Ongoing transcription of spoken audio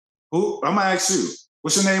Who? I'm gonna ask you.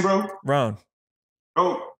 What's your name, bro? Rone.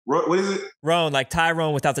 Oh, what is it? Rone, like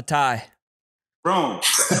Tyrone without the tie. Rone.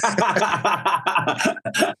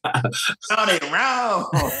 Johnny Rone.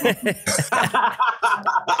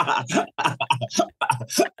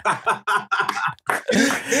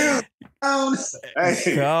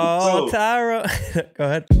 Hey, call Tyrone. Go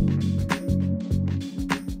ahead.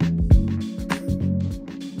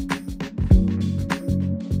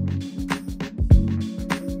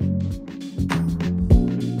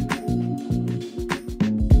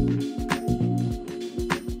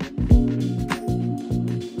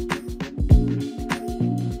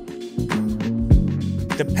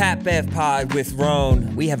 The Pat Bev Pod with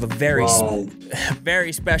Rone. We have a very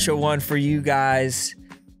special one for you guys.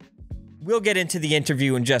 We'll get into the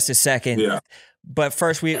interview in just a second. Yeah. But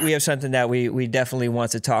first, we have something that we definitely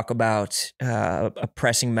want to talk about, a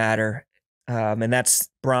pressing matter, and that's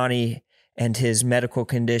Bronny and his medical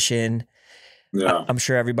condition. Yeah. I'm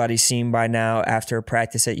sure everybody's seen by now, after a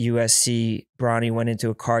practice at USC, Bronny went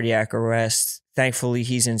into a cardiac arrest. Thankfully,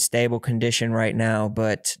 he's in stable condition right now,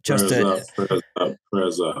 but just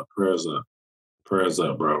prayers up,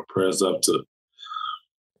 bro. Prayers up to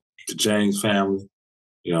the James family.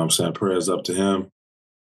 You know what I'm saying? Prayers up to him.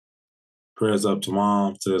 Prayers up to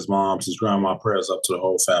his mom, to his grandma. Prayers up to the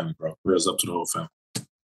whole family, bro. Prayers up to the whole family.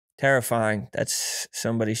 Terrifying. That's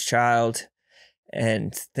somebody's child.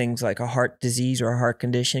 And things like a heart disease or a heart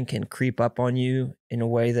condition can creep up on you in a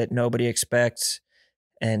way that nobody expects.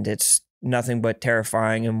 And it's nothing but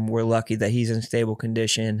terrifying. And we're lucky that he's in stable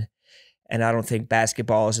condition. And I don't think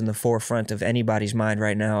basketball is in the forefront of anybody's mind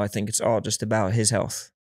right now. I think it's all just about his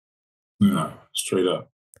health. Yeah, straight up.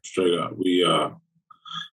 You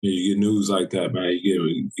get news like that, man.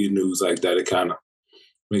 You get news like that, it kind of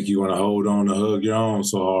make you want to hold on to hug your own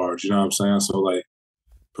so hard. You know what I'm saying? So, like,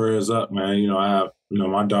 prayers up, man. You know, I have,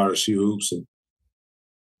 my daughter, she hoops, and,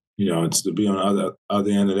 it's to be on the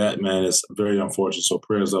other end of that, man, it's very unfortunate. So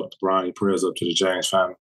prayers up to Bronny, prayers up to the James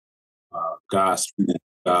family.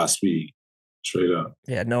 Godspeed. Straight up.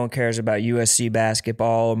 Yeah, no one cares about USC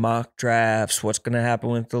basketball, mock drafts, what's going to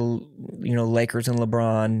happen with the, Lakers and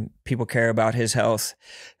LeBron. People care about his health,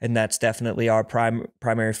 and that's definitely our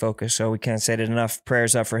primary focus. So we can't say it enough.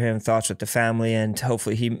 Prayers up for him, thoughts with the family, and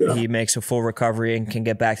hopefully he makes a full recovery and can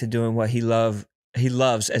get back to doing what he loves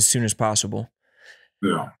as soon as possible.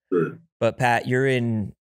 Yeah, sure. But Pat, you're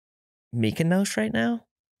in Mykonos right now?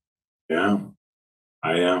 Yeah,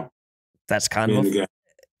 I am. That's kind of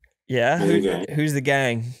yeah. Who's the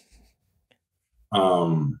gang?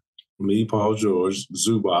 Me, Paul George,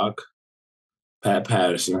 Zubac, Pat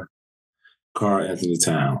Patterson, Karl Anthony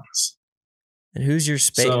Towns. And who's your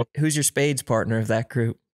spades partner of that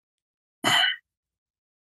group?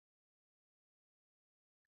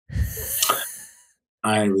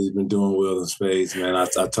 I ain't really been doing well in spades, man. I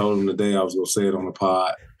told him today I was gonna say it on the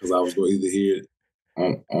pod because I was gonna either hear it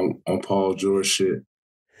on Paul George shit.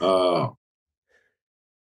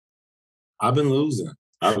 I've been losing.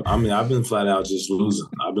 I've been flat out just losing.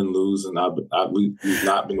 I've been losing. We've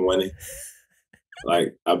not been winning.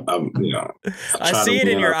 Like I see it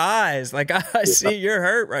in your eyes. Like I see you're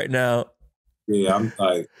hurt right now. Yeah, I'm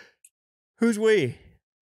like, who's we?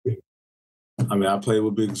 I play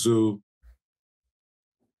with Big Zoo.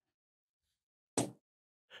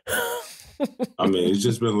 It's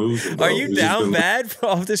just been losing, bro. Are you down bad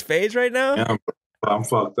off this page right now? Yeah, I'm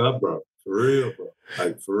fucked up, bro. For real, bro.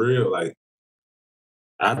 Like, for real. Like,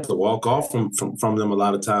 I have to walk off from them a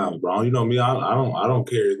lot of times, bro. You know me, I don't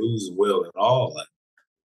carry losing well at all. Like,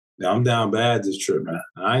 I'm down bad this trip, man.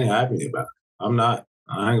 I ain't happy about it. I'm not.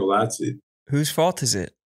 I ain't gonna lie to you. Whose fault is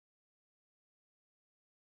it?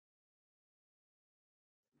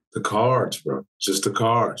 The cards, bro. Just the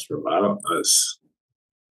cards, bro.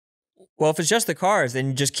 Well, if it's just the cards, then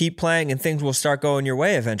you just keep playing and things will start going your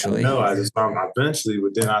way eventually. No, I just found eventually,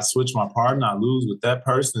 but then I switch my partner, I lose with that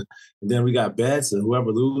person, and then we got bets, and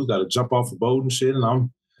whoever loses got to jump off a boat and shit. And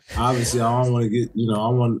I'm obviously I don't want to get,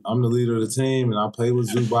 I'm the leader of the team, and I play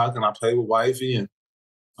with Zubac and I play with Wifey, and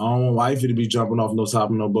I don't want Wifey to be jumping off no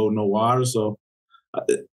top of no boat, no water. So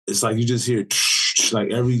it's like you just hear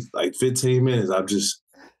like every 15 minutes, I'm just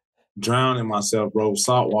drowning myself, bro.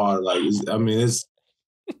 Salt water,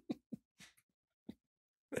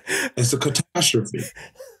 it's a catastrophe.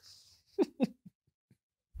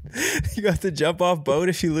 You got to jump off boat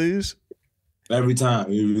if you lose? Every time.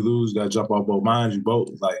 If you lose, you got to jump off boat. Mind you, boat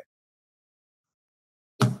is like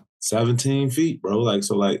 17 feet, bro.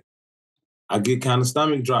 I get kind of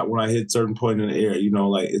stomach drop when I hit a certain point in the air.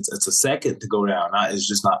 It's a second to go down. It's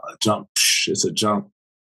just not a jump. It's a jump.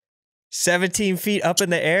 17 feet up in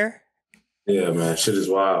the air? Yeah, man, shit is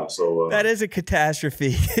wild. So that is a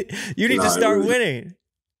catastrophe. You need to start winning.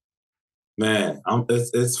 Man,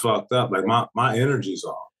 it's fucked up. Like my energy's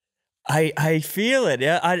off. I feel it.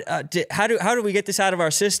 Yeah. How do we get this out of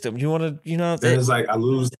our system? You want to, Then it's like I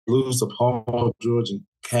lose to Paul George and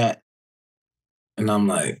Cat, and I'm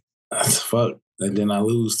like, that's fuck. And then I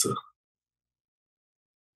lose to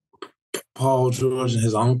Paul George and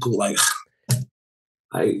his uncle. Like,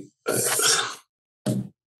 I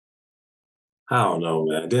don't know,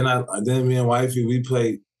 man. Then me and wifey, we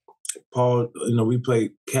played Paul. We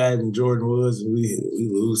played Cat and Jordan Woods, and we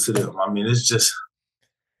lose to them. I mean, it's just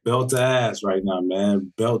belt to ass right now,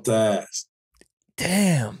 man. Belt to ass.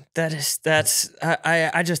 Damn,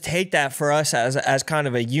 I just hate that for us as kind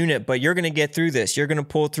of a unit. But you're gonna get through this. You're gonna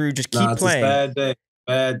pull through. Just keep playing. It's a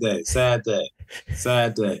bad day, sad day. It's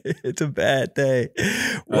a bad day.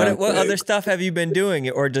 What other stuff have you been doing,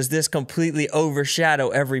 or does this completely overshadow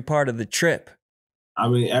every part of the trip? I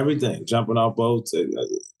mean, everything. Jumping off boats.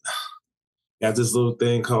 Got this little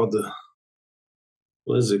thing called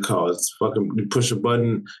what is it called? It's fucking, you push a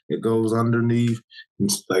button, it goes underneath.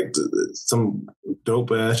 It's like some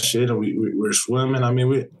dope ass shit, and we're swimming. I mean,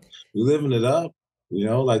 we're living it up.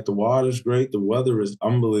 Like the water's great, the weather is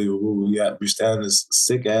unbelievable. We stay in this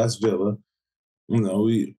sick ass villa.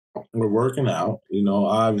 We're working out.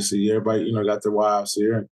 Obviously everybody got their wives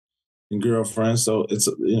here and girlfriends, so it's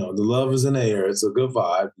the love is in the air. It's a good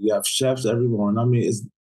vibe. You have chefs every morning. I mean, it's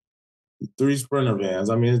 3 Sprinter vans.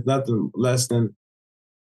 I mean, it's nothing less than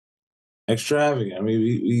extravagant. I mean,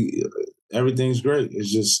 we everything's great.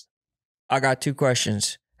 It's just. I got 2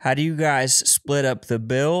 questions. How do you guys split up the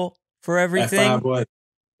bill for everything?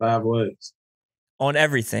 5 ways. On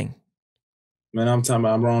everything. Man, I'm talking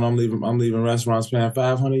about Rone. I'm leaving restaurants paying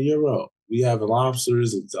 €500. We have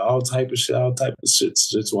lobsters, it's all type of shit,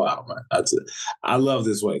 It's wild, man. I love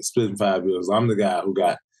this way, splitting 5 bills. I'm the guy who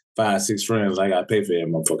got 5, 6 friends. I got to pay for that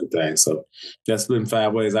motherfucking thing. So that's splitting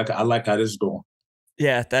 5 ways. I like how this is going.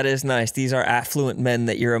 Yeah, that is nice. These are affluent men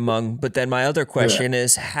that you're among. But then my other question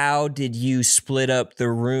is, how did you split up the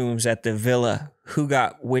rooms at the villa? Who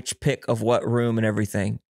got which pick of what room and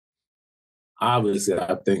everything? Obviously,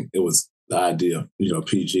 I think it was the idea of,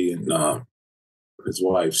 PG and his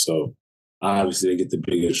wife. So obviously they get the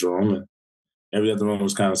biggest room, and every other room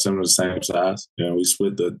was kind of similar, the same size. We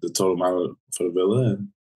split the total amount for the villa and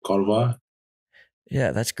caught a vibe.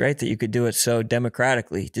 Yeah, that's great that you could do it so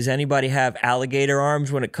democratically. Does anybody have alligator arms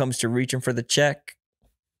when it comes to reaching for the check?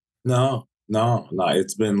 No.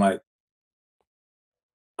 It's been like,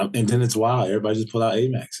 and then it's wild. Everybody just pull out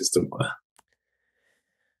Amex. It's the.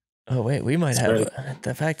 Oh wait, we might have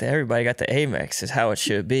the fact that everybody got the Amex is how it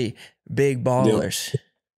should be. Big ballers.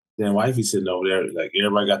 Then wifey sitting over there, like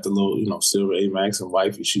everybody got the little, silver Amex, and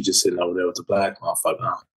wifey, she just sitting over there with the black motherfucker.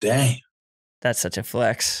 Oh, damn. That's such a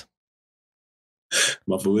flex.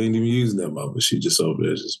 Motherfucker, we ain't even using that motherfucker. She just over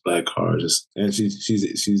there, just black card, and she's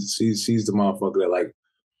the motherfucker that like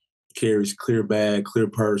carries clear bag, clear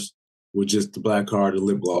purse with just the black card and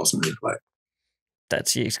lip gloss in it. Like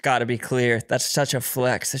it's got to be clear. That's such a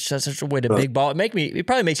flex. That's such a way to big ball. It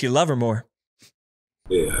probably makes you love her more.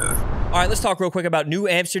 Yeah. All right, let's talk real quick about New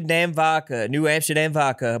Amsterdam Vodka. New Amsterdam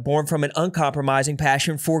Vodka, born from an uncompromising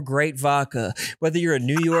passion for great vodka. Whether you're in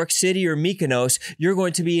New York City or Mykonos, you're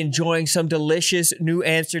going to be enjoying some delicious New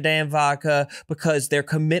Amsterdam Vodka because their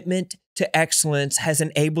commitment to excellence has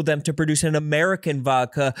enabled them to produce an American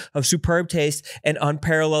vodka of superb taste and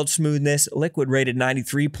unparalleled smoothness, liquid rated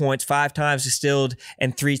 93 points, 5 times distilled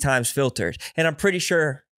and 3 times filtered. And I'm pretty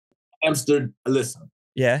sure... Listen.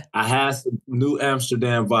 Yeah? I had some New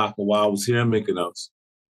Amsterdam vodka while I was here in Mykonos.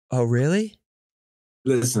 Oh, really?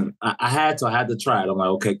 Listen, I had to try it. I'm like,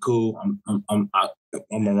 okay, cool.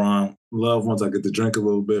 I'm around loved ones. I get to drink a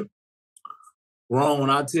little bit. Rone, when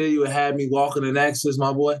I tell you it had me walking in access,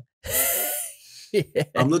 my boy, yeah.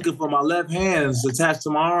 I'm looking for my left hand. It's attached to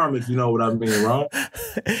my arm, if you know what I mean, Rone.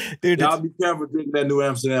 Dude, y'all be careful drinking that New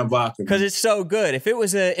Amsterdam vodka. Because it's so good. If it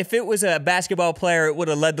was a basketball player, it would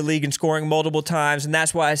have led the league in scoring multiple times, and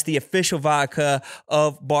that's why it's the official vodka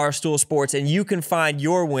of Barstool Sports. And you can find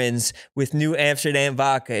your wins with New Amsterdam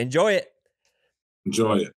Vodka. Enjoy it.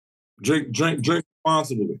 Enjoy it. Drink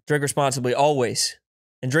responsibly. Drink responsibly, always.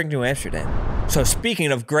 And drink New Amsterdam. So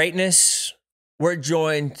speaking of greatness, we're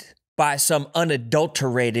joined by some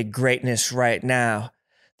unadulterated greatness right now.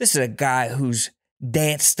 This is a guy who's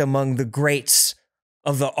danced among the greats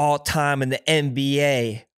of the all-time in the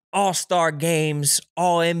NBA. All-star games,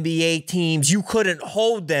 all-NBA teams. You couldn't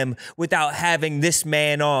hold them without having this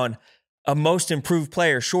man on. A most improved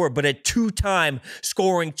player, sure, but a 2-time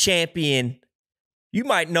scoring champion You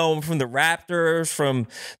might know him from the Raptors, from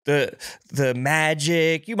the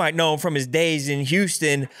Magic. You might know him from his days in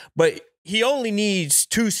Houston, but he only needs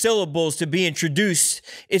 2 syllables to be introduced.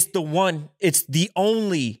 It's the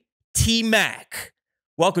only T-Mac.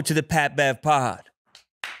 Welcome to the Pat Bev Pod.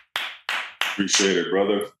 Appreciate it,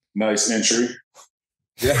 brother. Nice entry.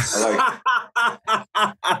 Yeah. I like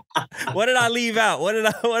What did I leave out? What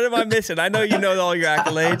am I missing? I know you know all your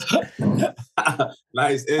accolades.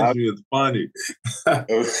 Nice entry. It's funny.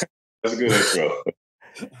 That's a good intro.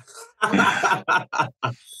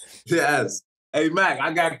 Yes. Hey, Mac,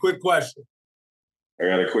 I got a quick question. I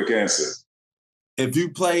got a quick answer. If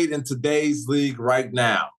you played in today's league right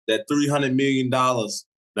now, that $300 million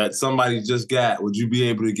that somebody just got, would you be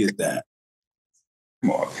able to get that?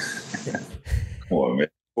 Come on. Come on, man.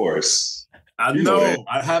 Of course. I know.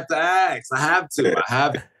 I have to ask. I have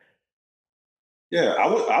to. Yeah,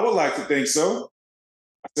 I would like to think so.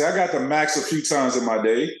 I got the max a few times in my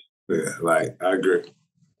day. Yeah, I agree.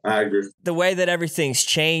 The way that everything's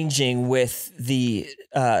changing with the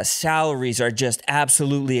salaries are just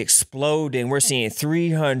absolutely exploding. We're seeing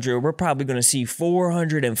 300. We're probably going to see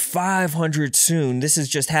 400 and 500 soon. This is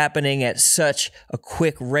just happening at such a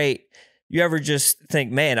quick rate. You ever just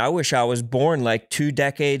think, man, I wish I was born like 2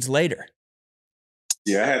 decades later?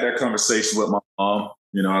 Yeah, I had that conversation with my mom.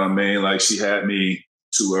 You know what I mean? Like, she had me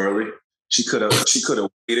too early. She could have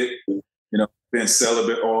waited, been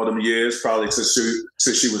celibate all them years, probably till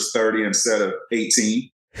she was 30 instead of 18.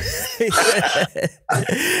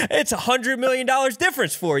 It's $100 million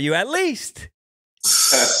difference for you, at least.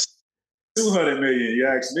 $200 million, you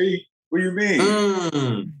ask me? What do you mean?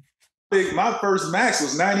 I think my first max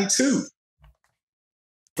was 92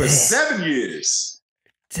 for 7 years.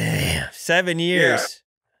 Damn, 7 years.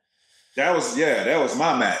 Yeah. That was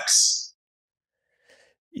my max.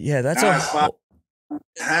 Yeah, that's I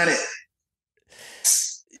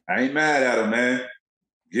ain't mad at him, man.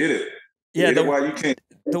 Get it. Yeah, Get it while you can.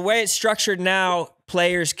 The way it's structured now,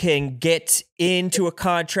 players can get into a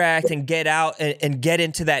contract and get out and get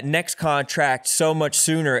into that next contract so much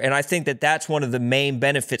sooner. And I think that that's one of the main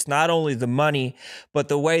benefits, not only the money, but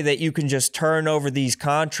the way that you can just turn over these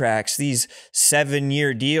contracts. These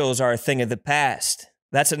 7-year deals are a thing of the past.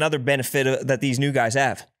 That's another benefit that these new guys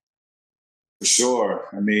have. For sure.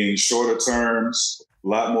 I mean, shorter terms, a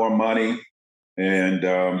lot more money. And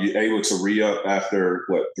you're able to re-up after,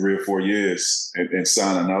 3 or 4 years and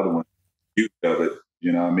sign another one. You of it,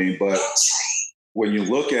 you know what I mean? But when you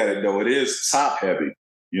look at it, though, it is top heavy.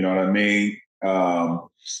 You know what I mean?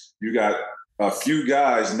 You got a few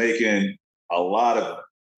guys making a lot of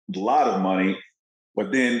money,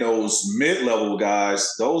 but then those mid-level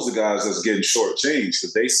guys, those are guys that's getting shortchanged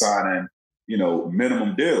because they signing,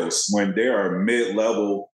 minimum deals when they are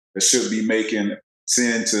mid-level that should be making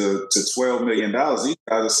 $10 to $12 million. These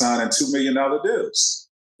guys are signing $2 million deals.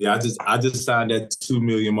 Yeah, I just signed that $2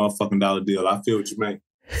 million motherfucking dollar deal. I feel what you mean.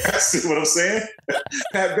 See what I'm saying?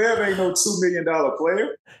 Pat Bev ain't no $2 million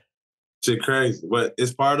player. Shit crazy, but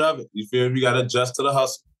it's part of it. You feel me? You got to adjust to the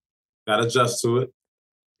hustle. Got to adjust to it.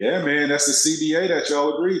 Yeah, man, that's the CBA that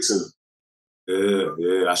y'all agreed to.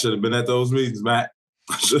 Yeah. I should have been at those meetings, Matt.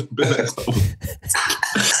 I should have been at those.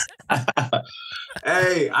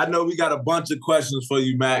 Hey, I know we got a bunch of questions for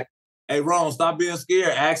you, Mac. Hey, Rone, stop being scared.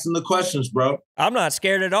 Ask them the questions, bro. I'm not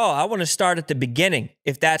scared at all. I want to start at the beginning,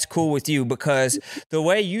 if that's cool with you, because the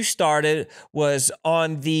way you started was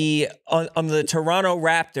on the Toronto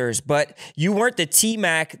Raptors, but you weren't the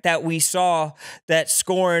T-Mac that we saw that's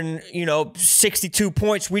scoring, 62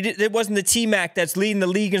 points. It wasn't the T-Mac that's leading the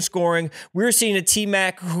league in scoring. We were seeing a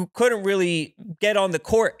T-Mac who couldn't really get on the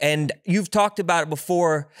court, and you've talked about it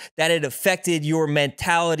before that it affected your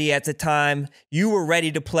mentality at the time. You were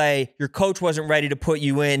ready to play. Your coach wasn't ready to put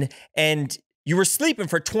you in, and you were sleeping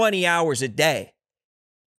for 20 hours a day.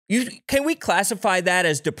 Can we classify that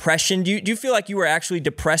as depression? Do you feel like you were actually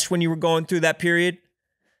depressed when you were going through that period?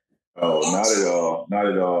 Oh, not at all. Not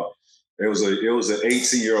at all. It was an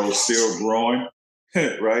 18-year-old still growing,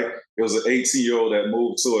 right? It was an 18-year-old that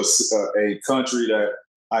moved to a country that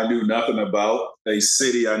I knew nothing about, a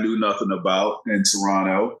city I knew nothing about in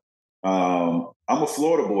Toronto. I'm a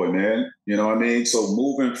Florida boy, man. You know what I mean? So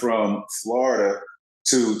moving from Florida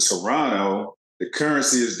to Toronto, the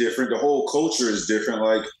currency is different. The whole culture is different.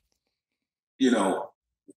 Like,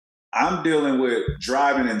 I'm dealing with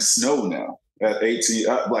driving in snow now at 18.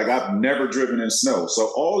 I've never driven in snow.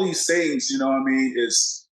 So all these things, you know what I mean,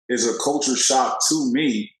 is a culture shock to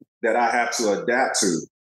me that I have to adapt to.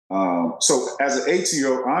 So as an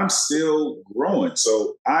 18-year-old, I'm still growing.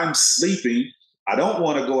 So I'm sleeping. I don't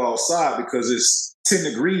want to go outside because it's 10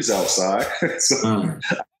 degrees outside. So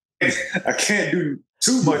I can't do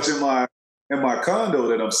too much in my condo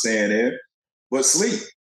that I'm staying in, but sleep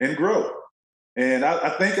and grow. And I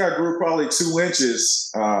think I grew probably 2 inches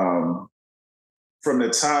from the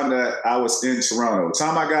time that I was in Toronto. The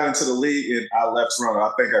time I got into the league and I left Toronto,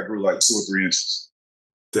 I think I grew like 2 or 3 inches.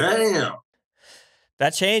 Damn.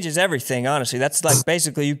 That changes everything, honestly. That's like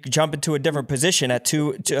basically you jump into a different position at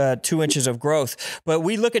 2 inches of growth. But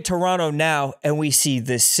we look at Toronto now and we see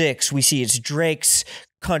the 6. We see it's Drake's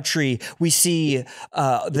country. We see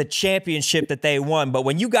the championship that they won. But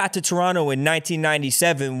when you got to Toronto in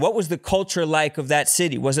 1997, what was the culture like of that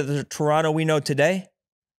city? Was it the Toronto we know today?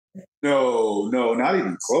 No, not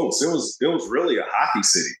even close. It was really a hockey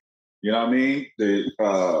city. You know what I mean?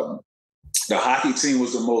 The hockey team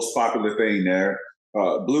was the most popular thing there.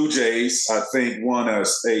 Blue Jays, I think, won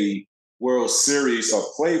us a World Series or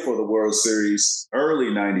played for the World Series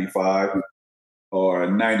early 95 or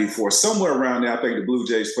 94, somewhere around there. I think the Blue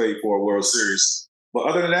Jays played for a World Series. But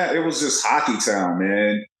other than that, it was just hockey town,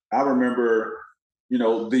 man. I remember,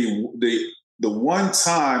 the one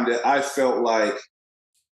time that I felt like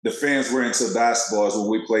the fans were into basketball is when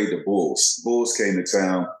we played the Bulls. Bulls came to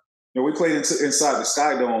town. We played inside the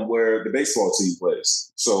Sky Dome where the baseball team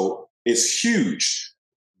plays. So it's huge.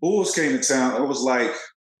 Bulls came to town. It was like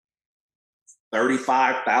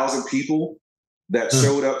 35,000 people that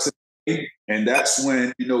showed up to the game. And that's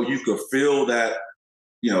when, you could feel that,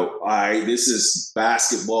 all right, this is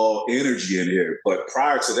basketball energy in here. But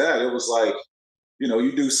prior to that, it was like,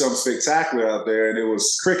 you do something spectacular out there and it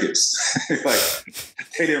was crickets. Like,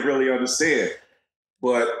 they didn't really understand.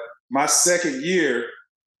 But my second year,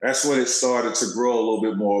 that's when it started to grow a little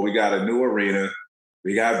bit more. We got a new arena.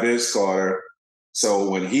 We got Vince Carter. So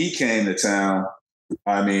when he came to town,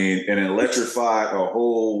 I mean, and electrified a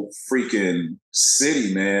whole freaking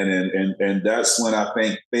city, man. And that's when I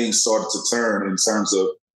think things started to turn in terms of,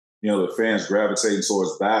 the fans gravitating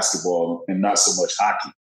towards basketball and not so much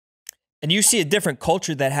hockey. And you see a different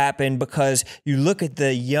culture that happened because you look at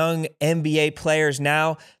the young NBA players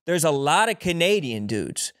now, there's a lot of Canadian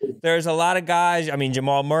dudes. There's a lot of guys. I mean,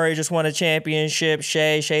 Jamal Murray just won a championship,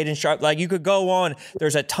 Shaedon Sharpe. Like, you could go on.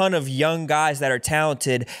 There's a ton of young guys that are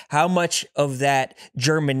talented. How much of that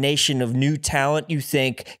germination of new talent you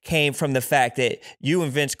think came from the fact that you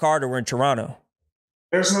and Vince Carter were in Toronto?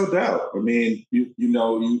 There's no doubt. I mean, you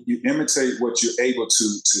imitate what you're able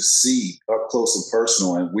to see up close and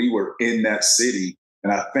personal. And we were in that city.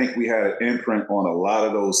 And I think we had an imprint on a lot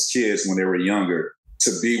of those kids when they were younger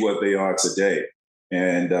to be what they are today.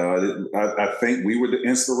 And I think we were the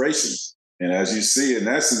inspiration. And as you see, in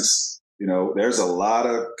essence, there's a lot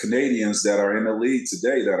of Canadians that are in the league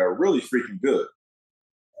today that are really freaking good.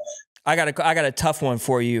 I got a tough one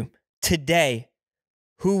for you. Today,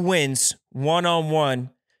 who wins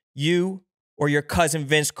one-on-one, you or your cousin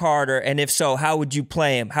Vince Carter? And if so, how would you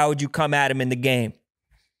play him? How would you come at him in the game?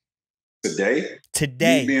 Today?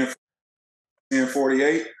 Me being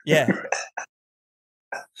 48? Yeah.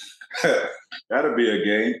 That'll be a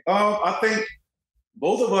game. I think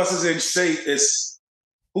both of us is in shape. It's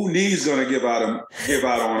who knees going to give out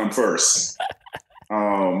on him first.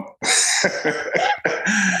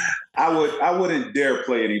 I wouldn't dare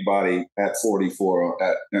play anybody at 44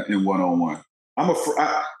 in one-on-one.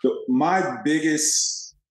 My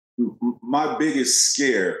biggest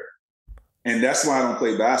scare, and that's why I don't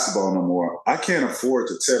play basketball no more. I can't afford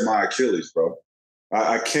to tear my Achilles, bro.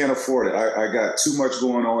 I can't afford it. I got too much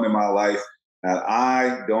going on in my life, and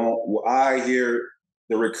I hear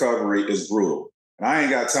the recovery is brutal, and I ain't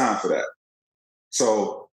got time for that.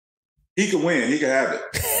 So he can win. He can have it.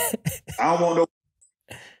 I don't want no.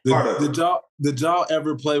 Did y'all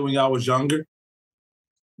ever play when y'all was younger?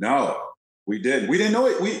 No, we didn't. We didn't know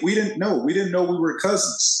it. We didn't know. We didn't know we were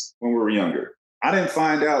cousins when we were younger. I didn't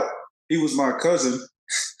find out he was my cousin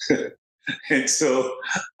until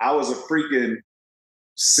I was a freaking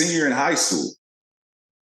senior in high school.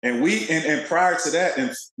 And prior to that,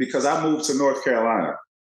 and because I moved to North Carolina,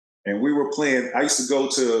 and we were playing, I used to go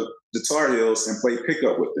to the Tar Heels and play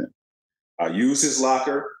pickup with them. I used his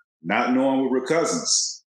locker, not knowing we were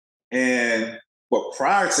cousins. But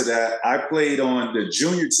prior to that, I played on the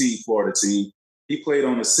junior team, Florida team. He played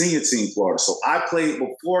on the senior team, Florida. So I played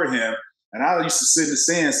before him, and I used to sit in the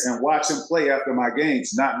stands and watch him play after my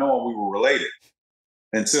games, not knowing we were related.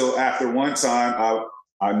 Until after one time,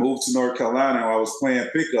 I moved to North Carolina and I was playing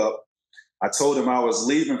pickup. I told him I was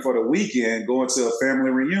leaving for the weekend, going to a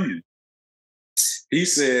family reunion. He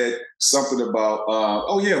said something about,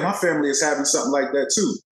 oh yeah, my family is having something like that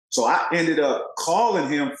too. So I ended up calling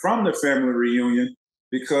him from the family reunion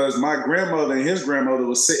because my grandmother and his grandmother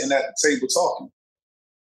was sitting at the table talking.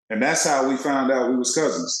 And that's how we found out we was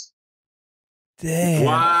cousins. Damn.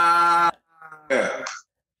 Wow. Yeah.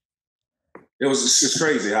 It's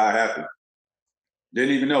crazy how it happened.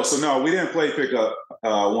 Didn't even know. So no, we didn't play pickup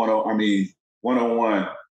 101 when we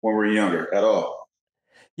were younger at all.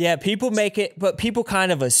 Yeah, people make it, but people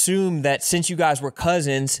kind of assume that since you guys were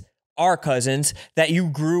cousins, our cousins, that you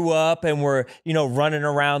grew up and were, running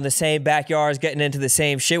around the same backyards, getting into the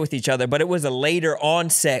same shit with each other. But it was a later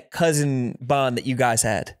onset cousin bond that you guys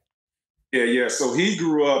had. Yeah. So he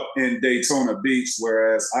grew up in Daytona Beach,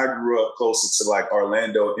 whereas I grew up closer to like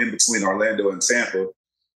Orlando, in between Orlando and Tampa,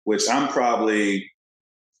 which I'm probably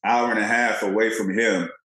hour and a half away from him,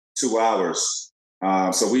 2 hours.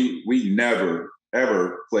 So we never,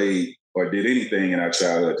 ever played or did anything in our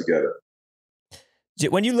childhood together.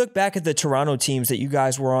 When you look back at the Toronto teams that you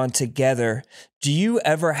guys were on together, do you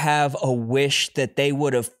ever have a wish that they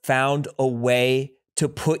would have found a way to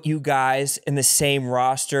put you guys in the same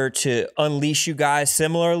roster to unleash you guys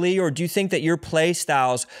similarly? Or do you think that your play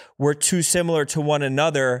styles were too similar to one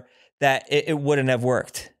another that it wouldn't have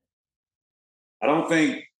worked? I don't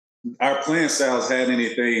think our playing styles had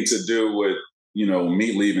anything to do with,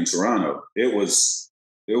 me leaving Toronto. It was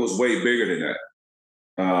way bigger than that.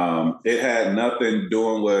 It had nothing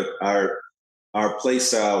doing with our play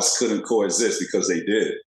styles couldn't coexist because they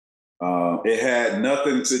did. It had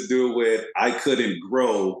nothing to do with I couldn't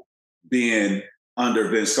grow being under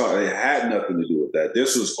Vince Carter. It had nothing to do with that.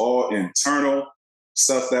 This was all internal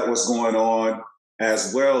stuff that was going on,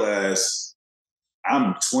 as well as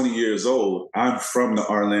I'm 20 years old. I'm from the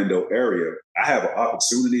Orlando area. I have an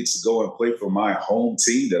opportunity to go and play for my home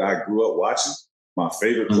team that I grew up watching. My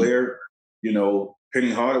favorite player,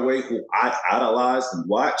 Penny Hardaway, who I idolized and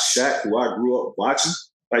watched, Shaq, who I grew up watching.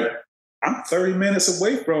 Like, I'm 30 minutes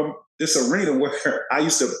away from this arena where I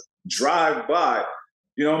used to drive by,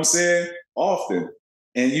 often,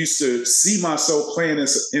 and used to see myself playing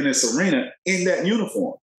in this arena in that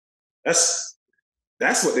uniform. That's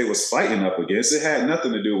what they was fighting up against. It had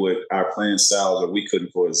nothing to do with our playing styles, or we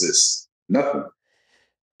couldn't coexist. Nothing.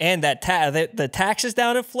 And that the taxes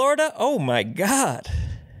down in Florida, oh my God.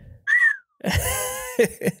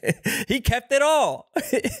 He kept it all.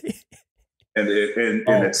 and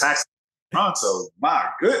the tax in Toronto, my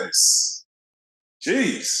goodness.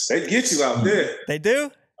 Jeez, they get you out there. They do?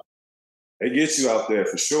 They get you out there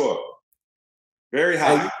for sure. Very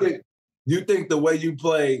high. Hey, you think the way you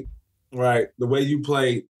play, right, the way you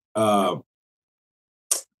play, a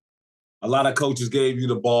lot of coaches gave you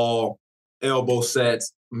the ball, elbow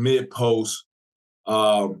sets, mid-post,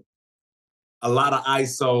 a lot of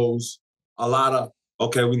ISOs, a lot of,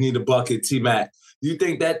 okay, we need a bucket, T-Mac. Do you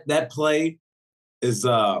think that play is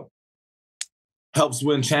helps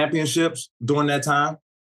win championships during that time?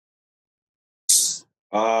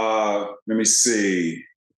 Let me see.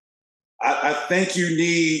 I think you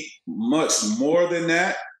need much more than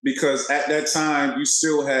that, because at that time you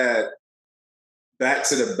still had back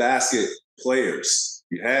to the basket players.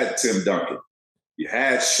 You had Tim Duncan, you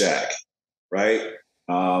had Shaq, right?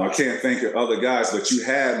 I can't think of other guys, but you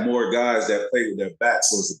had more guys that played with their backs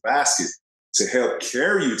towards the basket to help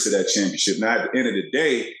carry you to that championship. Now, at the end of the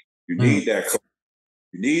day, you need that coach.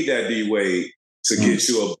 You need that D-Wade to get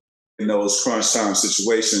you in those crunch time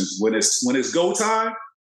situations. When it's go time,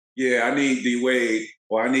 yeah, I need D-Wade,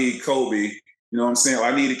 or I need Kobe, you know what I'm saying? Or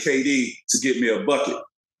I need a KD to get me a bucket.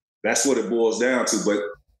 That's what it boils down to. But,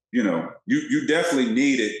 you definitely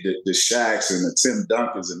needed the Shaqs and the Tim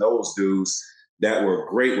Duncans and those dudes that were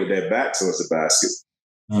great with their back towards the basket.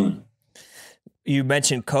 You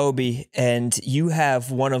mentioned Kobe, and you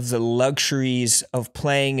have one of the luxuries of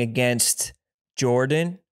playing against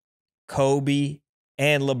Jordan, Kobe,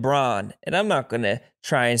 and LeBron. And I'm not going to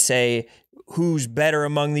try and say who's better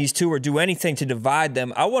among these two or do anything to divide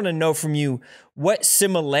them. I want to know from you what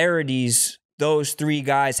similarities those three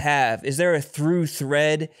guys have. Is there a through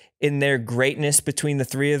thread in their greatness between the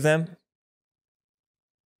three of them?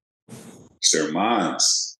 It's their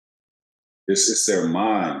minds. It's their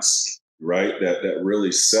minds, right? That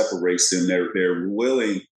really separates them. They're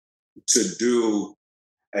willing to do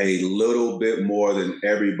a little bit more than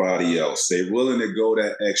everybody else. They're willing to go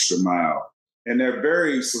that extra mile. And they're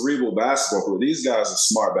very cerebral basketball players. These guys are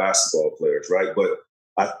smart basketball players, right? But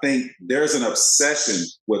I think there's an obsession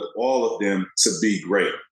with all of them to be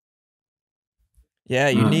great. Yeah,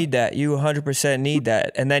 you need that. You 100% need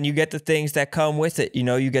that. And then you get the things that come with it.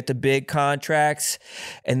 You get the big contracts,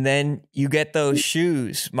 and then you get those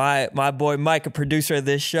shoes. My boy Mike, a producer of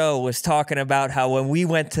this show, was talking about how when we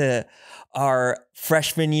went to our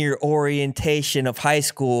freshman year orientation of high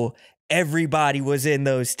school, everybody was in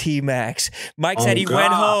those T-Max. Mike said he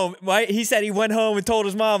went home. He said he went home and told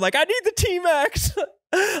his mom, like, I need the T-Max.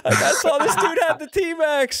 I saw this dude have the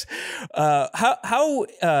T-Max.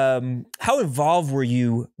 How involved were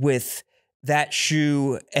you with that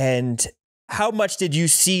shoe, and how much did you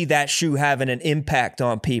see that shoe having an impact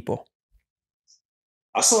on people?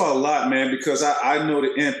 I saw a lot, man, because I know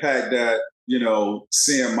the impact that,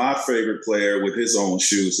 seeing my favorite player with his own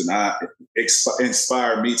shoes, and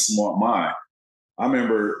inspired me to want mine. I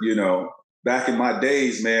remember, back in my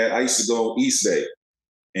days, man, I used to go East Bay,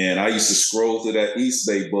 and I used to scroll through that East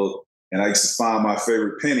Bay book, and I used to find my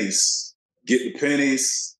favorite pennies, get the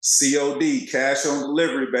pennies, COD, cash on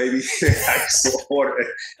delivery, baby. I used to order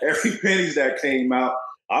every pennies that came out.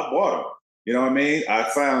 I bought them. You know what I mean? I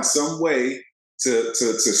found some way to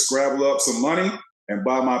scrabble up some money and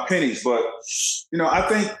buy my pennies. But, I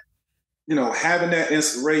think, having that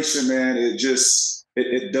inspiration, man,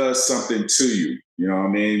 it does something to you. You know what I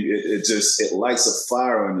mean? It lights a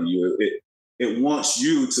fire under you. It wants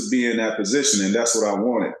you to be in that position. And that's what I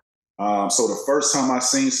wanted. So the first time I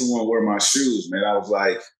seen someone wear my shoes, man, I was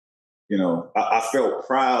like, I felt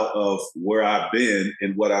proud of where I've been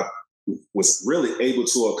and what I was really able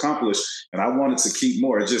to accomplish. And I wanted to keep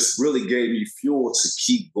more. It just really gave me fuel to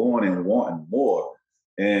keep going and wanting more.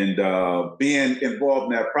 And being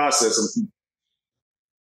involved in that process,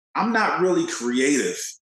 I'm not really creative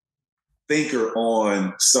thinker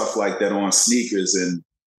on stuff like that, on sneakers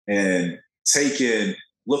and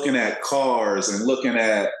looking at cars and looking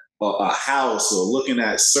at a house or looking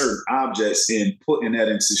at certain objects and putting that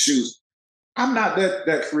into shoes. I'm not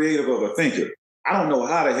that creative of a thinker. I don't know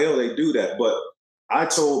how the hell they do that, but I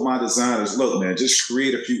told my designers, look, man, just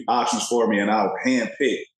create a few options for me and I'll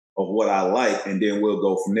handpick of what I like, and then we'll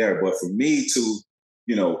go from there. But for me to,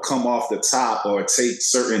 come off the top or take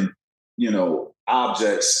certain,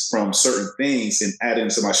 objects from certain things and add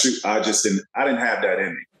into my shoe, I didn't have that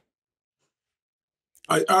in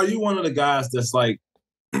me. Are you one of the guys that's like,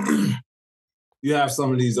 you have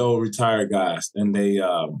some of these old retired guys and they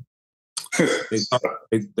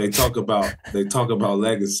talk about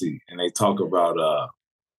legacy, and they talk about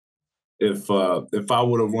if I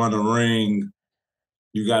would have won a ring,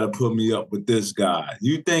 you got to put me up with this guy.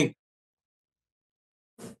 You think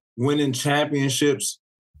winning championships,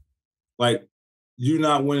 like you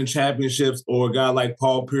not winning championships, or a guy like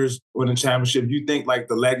Paul Pierce winning championship, you think like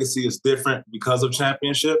the legacy is different because of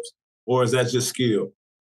championships, or is that just skill?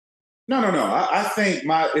 No. I think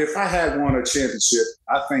if I had won a championship,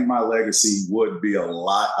 I think my legacy would be a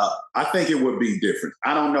lot up. I think it would be different.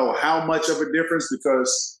 I don't know how much of a difference,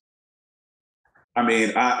 because I'm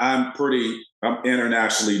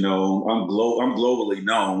internationally known. I'm globally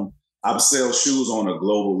known. I sell shoes on a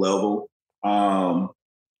global level.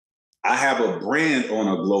 I have a brand on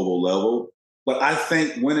a global level. But I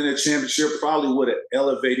think winning a championship probably would have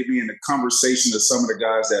elevated me in the conversation of some of the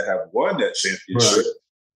guys that have won that championship.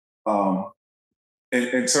 Right.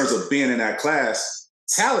 In terms of being in that class,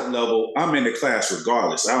 talent level, I'm in the class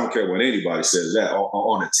regardless. I don't care what anybody says that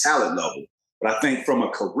on a talent level. But I think from a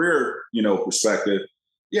career, perspective,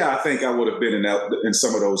 yeah, I think I would have been in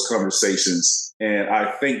some of those conversations. And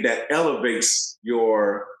I think that elevates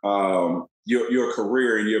your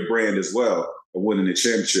career and your brand as well, of winning the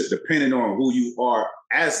championship, depending on who you are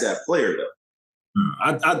as that player, though.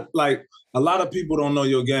 I like, a lot of people don't know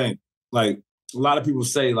your game. Like, a lot of people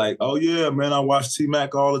say, like, oh, yeah, man, I watch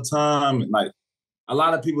T-Mac all the time. And, like, a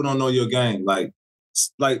lot of people don't know your game. Like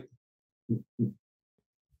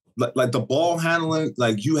the ball handling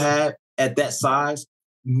like you had at that size,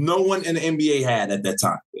 no one in the NBA had at that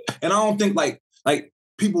time. And I don't think, like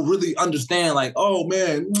people really understand, like, oh,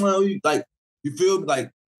 man, well, like, you feel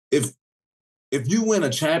like if you win a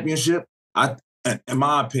championship, in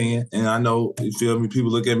my opinion, and I know, you feel me,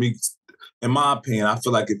 people look at me, in my opinion, I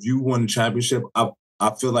feel like if you win a championship, I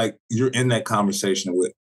feel like you're in that conversation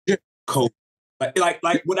with Kobe.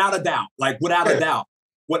 Like without a doubt. Like without a doubt.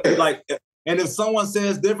 And if someone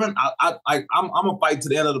says different, I'm gonna fight to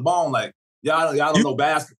the end of the bone. Like, y'all don't know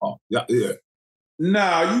basketball. Yeah.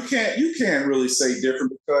 No, you can't really say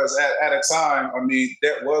different, because at a time, I mean,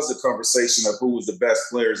 that was the conversation of who was the best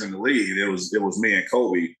players in the league. It was me and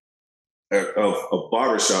Kobe of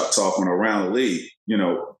barbershop talking around the league.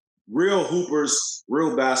 Real hoopers,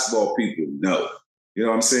 real basketball people know. You know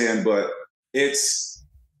what I'm saying? But it's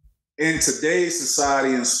in today's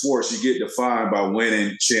society and sports, you get defined by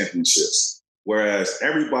winning championships, whereas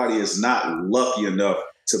everybody is not lucky enough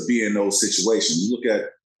to be in those situations. You look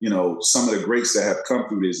at some of the greats that have come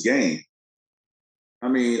through this game. I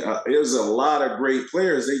mean, there's a lot of great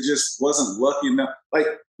players. They just wasn't lucky enough. Like,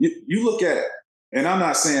 you look at, and I'm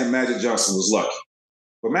not saying Magic Johnson was lucky,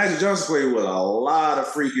 but Magic Johnson played with a lot of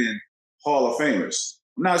freaking Hall of Famers.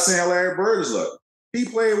 I'm not saying Larry Bird is lucky. he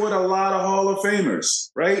played with a lot of Hall of Famers,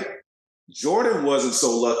 right? Jordan wasn't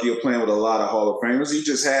so lucky of playing with a lot of Hall of Famers. He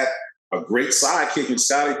just had a great sidekick in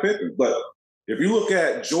Scottie Pippen. But if you look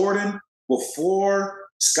at Jordan before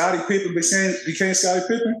Scottie Pippen became Scottie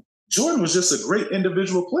Pippen, Jordan was just a great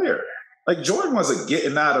individual player. Like, Jordan wasn't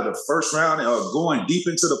getting out of the first round or going deep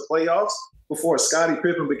into the playoffs before Scottie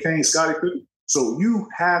Pippen became Scottie Pippen. So you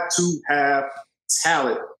have to have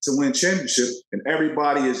talent to win championships, and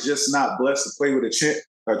everybody is just not blessed to play with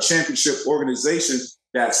a championship organization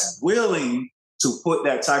that's willing to put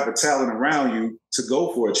that type of talent around you to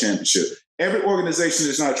go for a championship. Every organization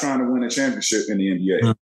is not trying to win a championship in the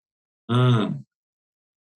NBA. Mm.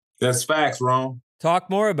 That's facts, Rone. Talk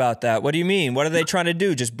more about that. What do you mean? What are they trying to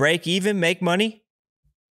do? Just break even, make money?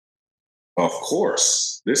 Of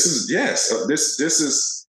course. This is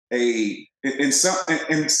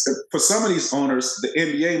for some of these owners, the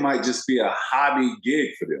NBA might just be a hobby gig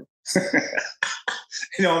for them.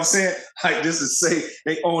 You know what I'm saying? Like, just to say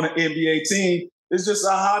they own an NBA team, it's just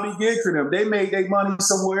a hobby gig for them. They made their money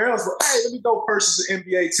somewhere else. But hey, let me go purchase an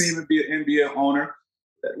NBA team and be an NBA owner.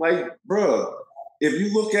 Like, bro, if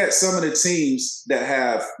you look at some of the teams that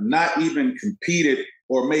have not even competed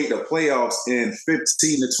or made the playoffs in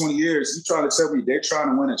 15 to 20 years, you trying to tell me they're trying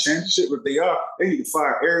to win a championship? If they are, they need to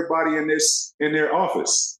fire everybody in their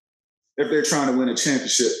office if they're trying to win a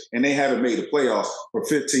championship and they haven't made the playoffs for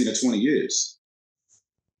 15 to 20 years.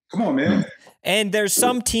 Come on, man. And there's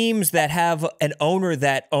some teams that have an owner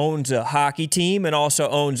that owns a hockey team and also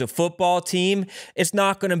owns a football team. It's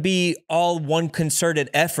not going to be all one concerted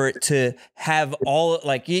effort to have all,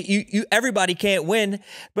 like, you everybody can't win,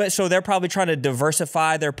 but so they're probably trying to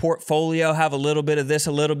diversify their portfolio, have a little bit of this,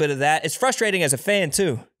 a little bit of that. It's frustrating as a fan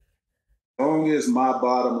too. As long as my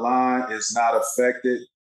bottom line is not affected,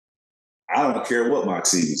 I don't care what my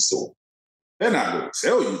team is doing. They're not going to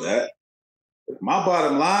tell you that. If my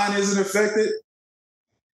bottom line isn't affected,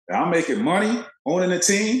 and I'm making money owning a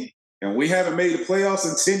team, and we haven't made the playoffs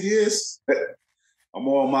in 10 years, I'm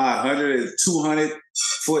on my 100 and 200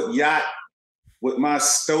 foot yacht with my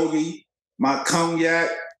stogie, my cognac,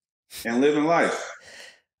 and living life.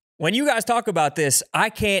 When you guys talk about this, I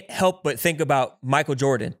can't help but think about Michael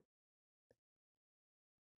Jordan.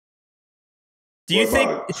 Do you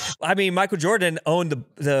think, I mean, Michael Jordan owned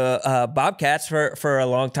the Bobcats for a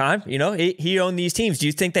long time. You know, he owned these teams. Do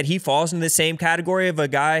you think that he falls in the same category of a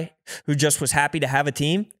guy who just was happy to have a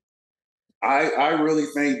team? I really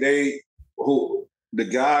think the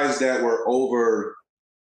guys that were over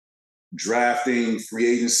drafting,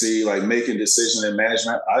 free agency, like making decision and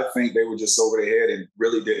management, I think they were just over their head and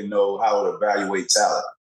really didn't know how to evaluate talent.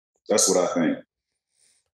 That's what I think.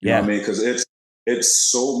 You know what I mean? Because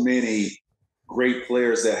it's so many great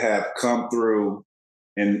players that have come through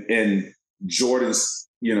in Jordan's,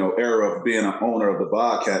 era of being an owner of the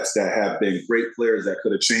Bobcats that have been great players that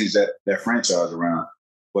could have changed that franchise around,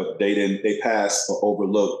 but they didn't. They passed or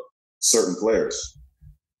overlooked certain players.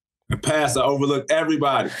 And passed or overlooked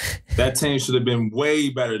everybody. That team should have been way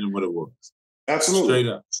better than what it was.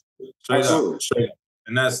 Absolutely. Straight up.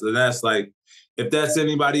 And that's like, if that's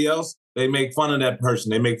anybody else, they make fun of that person.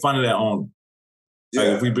 They make fun of that owner. Yeah.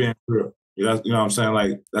 Like, if we being real. You know what I'm saying?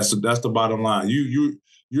 Like, that's the bottom line.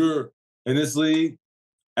 You're in this league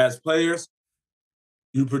as players,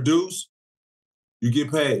 you produce, you get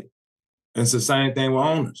paid. And it's the same thing with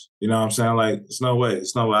owners. You know what I'm saying? Like, it's no way.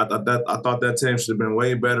 I thought that team should have been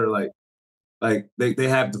way better. Like they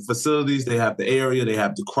have the facilities, they have the area, they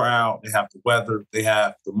have the crowd, they have the weather, they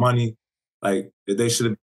have the money. Like, they should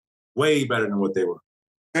have been way better than what they were.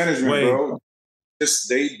 Management, bro.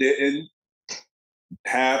 They didn't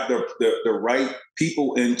have the right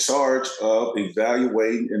people in charge of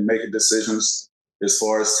evaluating and making decisions as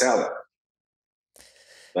far as talent.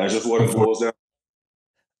 That's just what it boils down.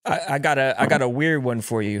 I got a weird one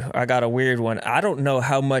for you. I don't know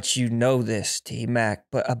how much you know this, T-Mac,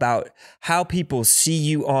 but about how people see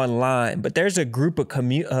you online. But there's a group of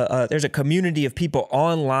there's a community of people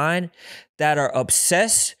online that are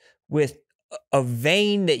obsessed with a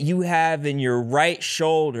vein that you have in your right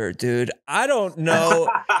shoulder, dude. I don't know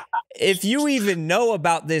if you even know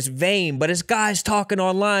about this vein, but it's guys talking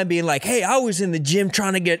online being like, hey, I was in the gym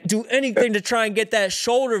trying to do anything to try and get that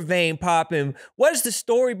shoulder vein popping. What is the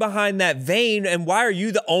story behind that vein, and why are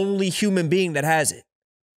you the only human being that has it?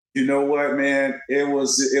 You know what, man? It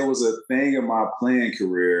was a thing in my playing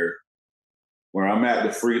career where I'm at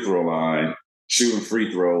the free throw line shooting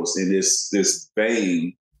free throws, and this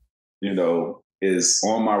vein, is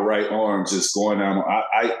on my right arm, just going down.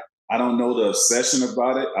 I don't know the obsession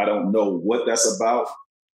about it. I don't know what that's about,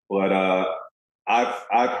 but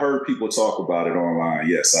I've heard people talk about it online.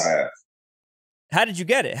 Yes, I have. How did you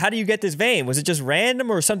get it? How do you get this vein? Was it just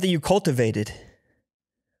random or something you cultivated?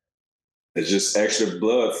 It's just extra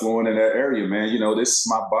blood flowing in that area, man. You know, this is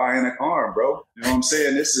my bionic arm, bro. You know what I'm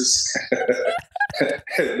saying? This is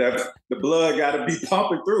the blood got to be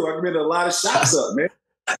pumping through. I can get a lot of shots up, man.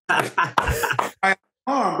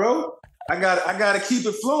 Arm, bro. I got to keep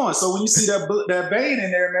it flowing. So when you see that vein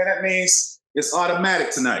in there, man, that means it's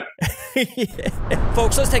automatic tonight. Yeah.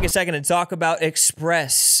 Folks, let's take a second and talk about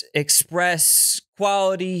Express. Express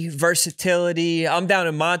quality, versatility. I'm down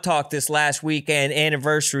in Montauk this last weekend,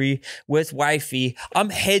 anniversary with wifey.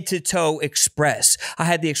 I'm head to toe Express. I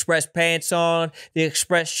had the Express pants on, the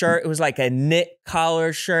Express shirt. It was like a knit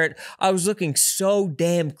collar shirt. I was looking so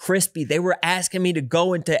damn crispy. They were asking me to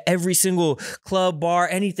go into every single club, bar,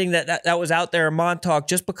 anything that was out there in Montauk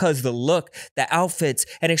just because the look, the outfits,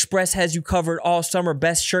 and Express has you covered all summer.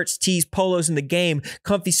 Best shirts, tees, polos in the game,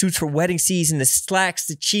 comfy suits for wedding season, the slacks,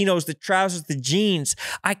 the chinos, the trousers, the jeans.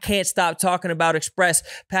 I can't stop talking about Express.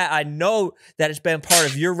 Pat, I know that it's been part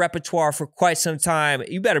of your repertoire for quite some time.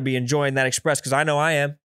 You better be enjoying that Express because I know I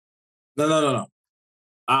am. No.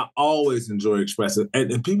 I always enjoy Express.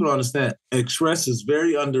 And people don't understand, Express is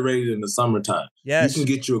very underrated in the summertime. Yes. You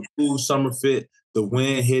can get you a cool summer fit. The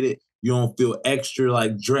wind hit it. You don't feel extra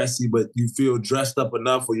like dressy, but you feel dressed up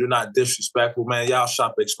enough where you're not disrespectful, man. Y'all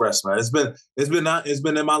shop Express, man. It's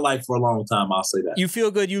been in my life for a long time. I'll say that. You feel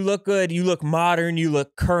good. You look modern. You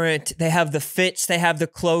look current. They have the fits. They have the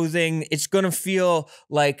clothing. It's going to feel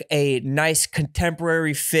like a nice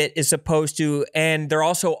contemporary fit is supposed to. And they're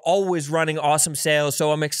also always running awesome sales.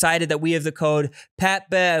 So I'm excited that we have the code Pat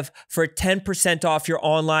Bev for 10% off your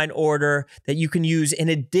online order that you can use in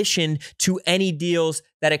addition to any deals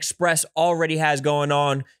that Express already has going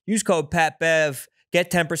on. Use code Pat Bev,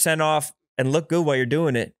 get 10% off, and look good while you're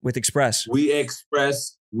doing it with Express. We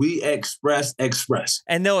express.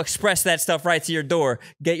 And they'll express that stuff right to your door.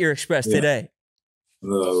 Get your Express today.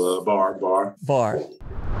 Bar.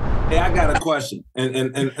 Hey, I got a question.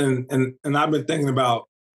 And I've been thinking about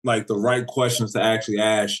like the right questions to actually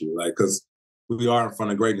ask you, like, because we are in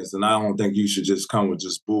front of greatness, and I don't think you should just come with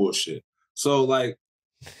just bullshit. So, like,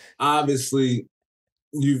 obviously,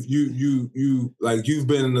 you've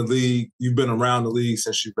been in the league, you've been around the league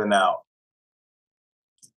since you've been out.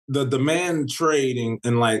 The demand trading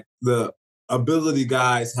and like the ability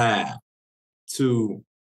guys have to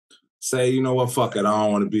say, you know what, fuck it, I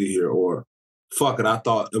don't want to be here, or fuck it, I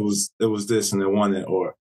thought it was this and they won it,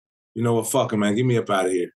 or you know what, fuck it, man, get me up out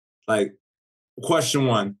of here. Like, question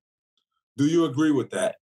one, do you agree with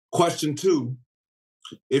that? Question two,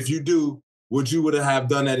 if you do, would you have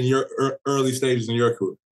done that in your early stages in your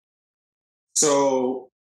career? So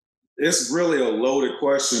it's really a loaded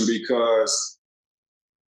question because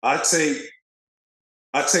I take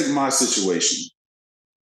my situation.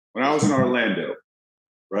 When I was in Orlando,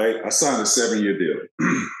 right, I signed a 7-year deal.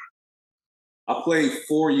 I played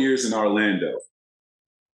 4 years in Orlando,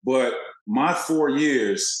 but my 4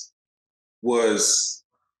 years was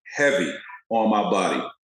heavy on my body,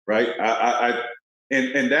 right?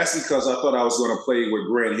 And that's because I thought I was going to play with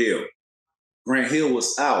Grant Hill. Grant Hill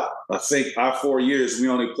was out. I think our 4 years, we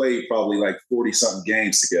only played probably like 40-something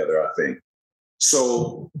games together, I think.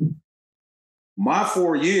 So my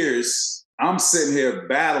 4 years, I'm sitting here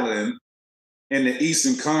battling in the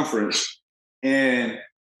Eastern Conference, and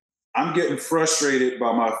I'm getting frustrated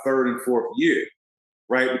by my third and fourth year,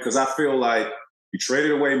 right? Because I feel like you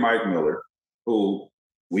traded away Mike Miller, who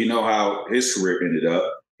we know how his career ended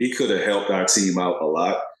up. He could have helped our team out a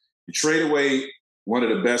lot. You trade away one of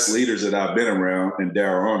the best leaders that I've been around, and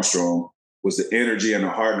Darryl Armstrong, was the energy and the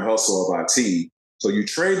heart and hustle of our team. So you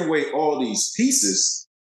trade away all these pieces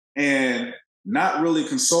and not really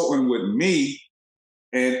consulting with me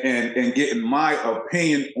and getting my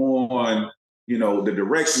opinion on, you know, the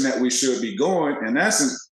direction that we should be going. In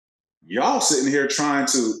essence, y'all sitting here trying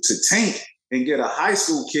to tank and get a high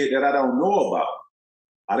school kid that I don't know about.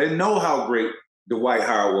 I didn't know how great Dwight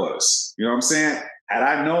Howard was. You know what I'm saying? Had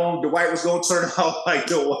I known Dwight was going to turn out like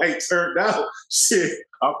Dwight turned out, shit,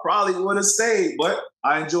 I probably would have stayed. But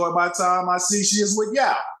I enjoyed my time. I see she is with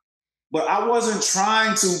Yao. But I wasn't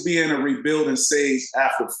trying to be in a rebuilding stage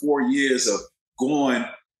after 4 years of going,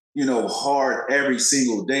 you know, hard every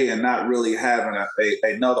single day and not really having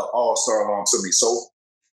another all-star along to me. So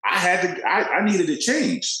I needed to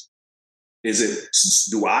change.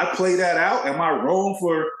 Do I play that out? Am I wrong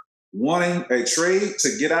for wanting a trade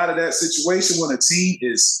to get out of that situation when a team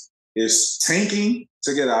is tanking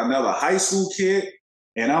to get another high school kid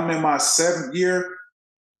and I'm in my 7th year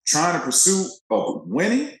trying to pursue of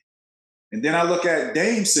winning? And then I look at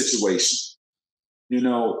Dame's situation. You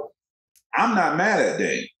know, I'm not mad at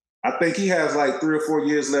Dame. I think he has like 3 or 4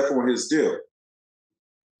 years left on his deal.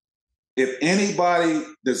 If anybody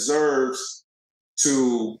deserves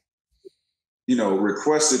to,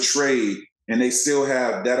 request a trade and they still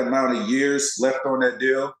have that amount of years left on that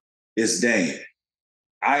deal, it's Dame.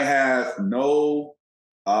 I have no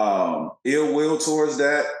ill will towards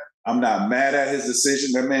that. I'm not mad at his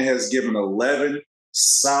decision. That man has given 11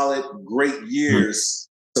 solid, great years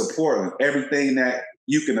to Portland. Everything that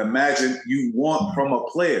you can imagine you want from a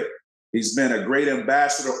player. He's been a great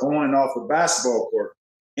ambassador on and off the basketball court.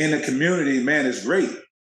 In the community, man, is great.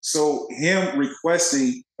 So him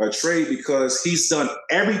requesting a trade because he's done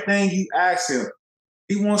everything you asked him.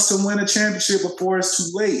 He wants to win a championship before it's too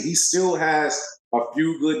late. He still has a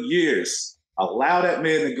few good years. Allow that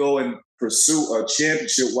man to go and pursue a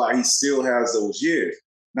championship while he still has those years.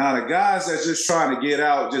 Now, the guys that's just trying to get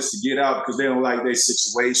out just to get out because they don't like their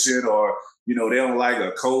situation or, they don't like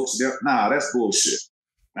a coach. Nah, that's bullshit.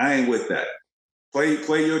 I ain't with that.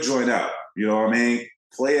 Play your joint out. You know what I mean?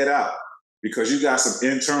 Play it out because you got some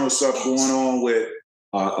internal stuff going on with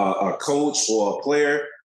a coach or a player.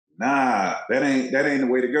 Nah, that ain't the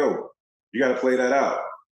way to go. You got to play that out.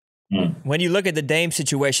 When you look at the Dame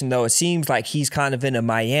situation, though, it seems like he's kind of in a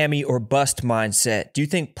Miami or bust mindset. Do you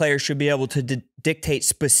think players should be able to dictate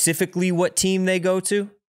specifically what team they go to?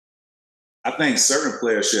 I think certain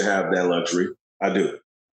players should have that luxury. I do.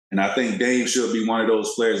 And I think Dame should be one of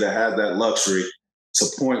those players that has that luxury to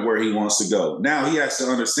point where he wants to go. Now he has to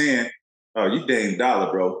understand, you Dame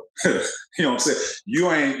Dollar, bro. You know what I'm saying?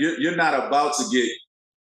 You're not about to get,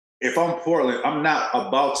 if I'm Portland, I'm not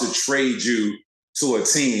about to trade you to a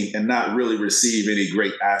team and not really receive any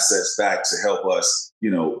great assets back to help us,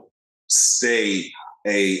 stay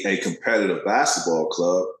a competitive basketball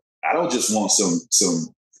club. I don't just want some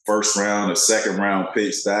first round or second round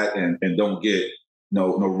picks back and don't get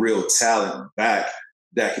no real talent back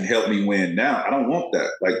that can help me win now. I don't want that.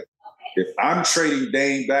 Like, if I'm trading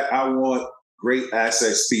Dame back, I want great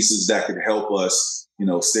assets pieces that can help us,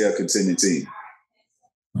 stay a contending team.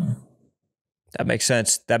 That makes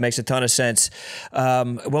sense. That makes a ton of sense.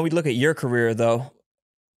 When we look at your career, though,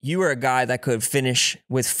 you were a guy that could finish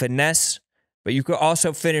with finesse, but you could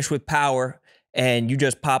also finish with power. And you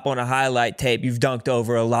just pop on a highlight tape. You've dunked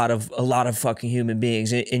over a lot of fucking human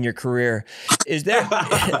beings in your career. Is there?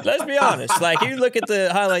 Let's be honest. Like, you look at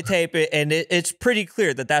the highlight tape, and it's pretty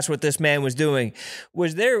clear that that's what this man was doing.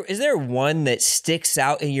 Is there one that sticks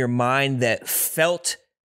out in your mind that felt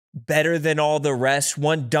better than all the rest?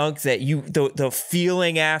 One dunk that the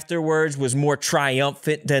feeling afterwards was more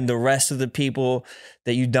triumphant than the rest of the people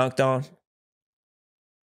that you dunked on?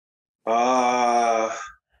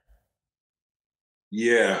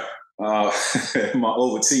 Yeah. My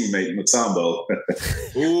old teammate, Mutombo.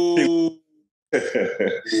 Ooh.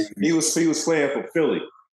 He was playing for Philly.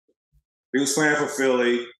 He was playing for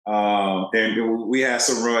Philly. And we had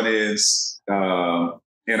some run-ins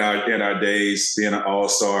in our days, being an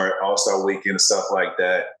all-star weekend and stuff like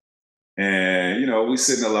that. And, we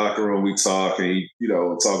sit in the locker room, we talk, and he,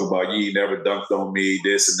 talk about, you ain't never dunked on me,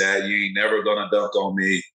 this and that. You ain't never gonna dunk on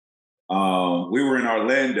me. We were in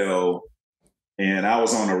Orlando, and I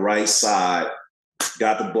was on the right side,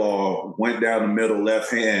 got the ball, went down the middle,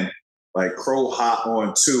 left hand, like crow hop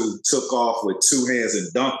on two, took off with two hands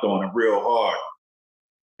and dunked on him real hard.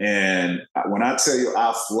 And when I tell you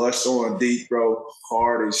I flushed on deep, bro,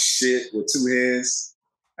 hard as shit with two hands,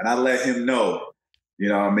 and I let him know, you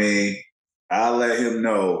know what I mean? I let him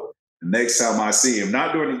know the next time I see him,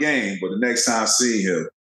 not during the game, but the next time I see him,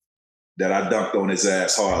 that I dunked on his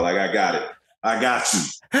ass hard. Like, I got it. I got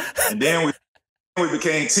you. And then we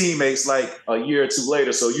became teammates like a year or two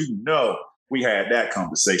later. So, we had that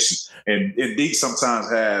conversation. And Deke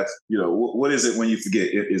sometimes have, what is it when you forget?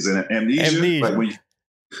 Is it an amnesia? Like when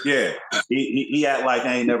he act like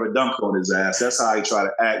I ain't never dunked on his ass. That's how he try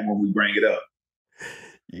to act when we bring it up.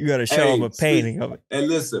 You got to show him a painting of it. And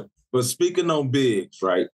listen, but speaking on bigs,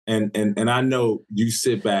 right? And I know you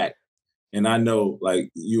sit back, and I know like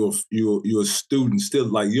you're a student still.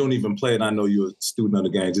 Like, you don't even play, and I know you're a student of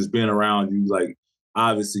the game. Just being around you, like,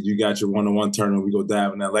 obviously you got your one-on-one tournament. We go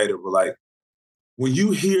dive in that later, but like, when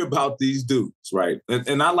you hear about these dudes, right?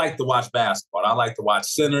 And I like to watch basketball. I like to watch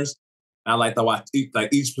centers. I like to watch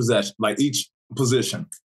each position.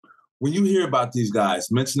 When you hear about these guys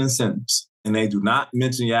mentioning centers, and they do not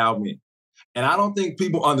mention Yao Ming, and I don't think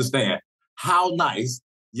people understand how nice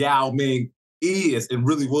Yao Ming is and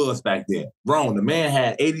really was back then. Rone, the man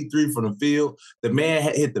had 83 from the field. The man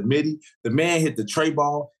had hit the midi. The man hit the tray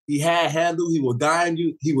ball. He had handle. He will dime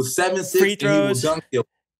you. He was 7'6", free throws. And he will dunk you.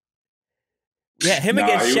 Yeah, him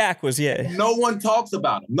against Shaq was, yeah. No one talks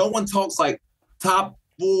about him. No one talks like top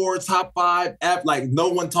 4, top 5. Like no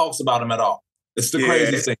one talks about him at all. It's the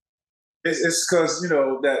craziest thing. It's because,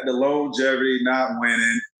 that the longevity, not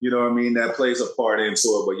winning, that plays a part into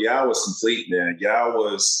it. But Yao was complete, man. Yao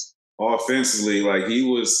was offensively, like he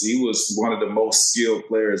was one of the most skilled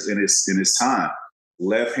players in his time.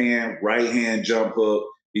 Left hand, right hand jump hook.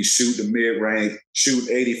 He shoot the mid range, shoot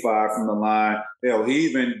 85 from the line. Hell, he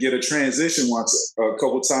even get a transition a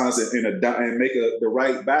couple times and make the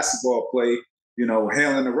right basketball play.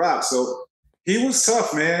 Handling the rock. So he was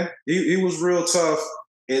tough, man. He was real tough.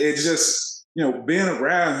 It just, being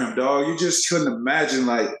around him, dog, you just couldn't imagine,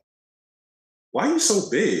 like, why are you so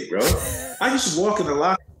big, bro? I used to walk in the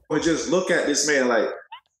locker room and just look at this man like,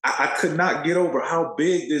 I could not get over how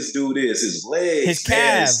big this dude is. His legs. His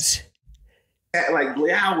calves. Like,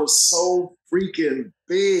 Yao was so freaking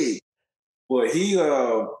big. But he,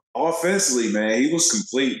 offensively, man, he was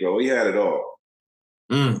complete, bro. He had it all.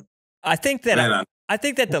 I think that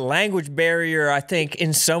the language barrier,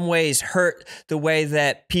 in some ways hurt the way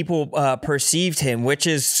that people perceived him, which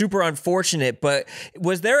is super unfortunate. But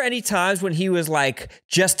was there any times when he was like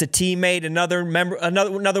just a teammate, another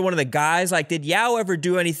one of the guys? Like, did Yao ever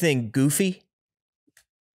do anything goofy?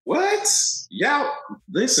 What? Yao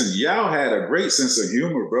had a great sense of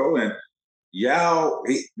humor, bro. And Yao,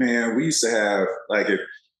 we used to have, like,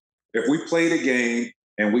 if we played a game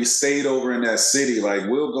and we stayed over in that city, like,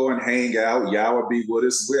 we'll go and hang out. Yao would be with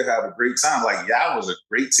us. We'll have a great time. Like, Yao was a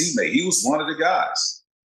great teammate. He was one of the guys.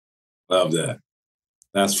 Love that.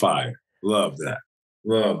 That's fire. Love that.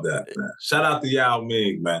 Love that, man. Shout out to Yao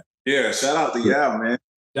Ming, man. Yeah, shout out to Yao, man.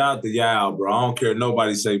 Shout out to Yao, bro. I don't care what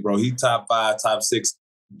nobody say, bro. He top 5, top 6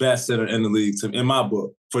 best center in the league, in my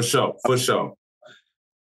book, for sure, for sure.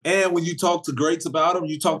 And when you talk to greats about him,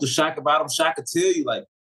 you talk to Shaq about him, Shaq could tell you, like,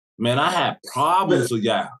 man, I had problems with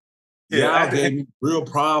Yao. Yao gave me real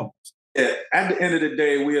problems. Yeah, at the end of the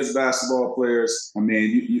day, we as basketball players,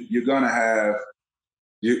 you're gonna have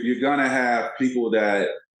people that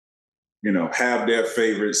have their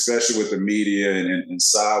favorites, especially with the media and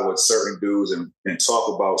side with certain dudes and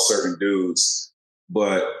talk about certain dudes.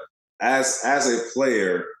 But as a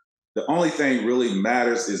player, the only thing really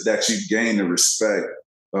matters is that you gain the respect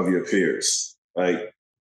of your peers. Like,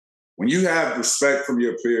 when you have respect from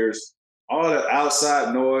your peers, all the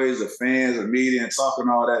outside noise, the fans, the media, and talking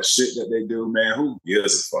all that shit that they do, man, who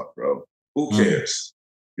gives a fuck, bro? Who cares?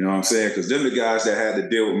 You know what I'm saying? Because they're the guys that had to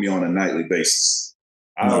deal with me on a nightly basis.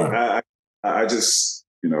 I just,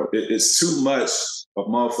 it's too much of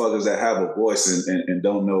motherfuckers that have a voice and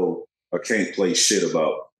don't know or can't play shit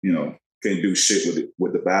about, can't do shit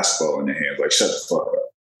with the basketball in their hands. Like, shut the fuck up.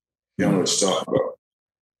 You don't know what you're talking about.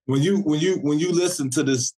 When you listen to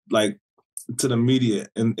this, like, to the media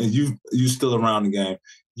and you still around the game,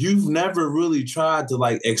 you've never really tried to,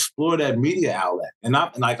 like, explore that media outlet. And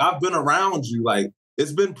I've been around you, like,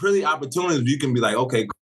 it's been pretty opportunities you can be like, okay,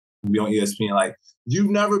 be on ESPN. Like, you've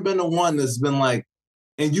never been the one that's been like,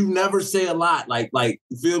 and you never say a lot, like,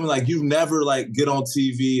 you feel me? Like, you never, like, get on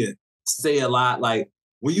TV and say a lot. Like,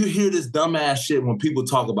 when you hear this dumbass shit when people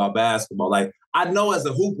talk about basketball, like, I know as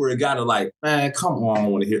a hooper, it gotta, like, man, come on, I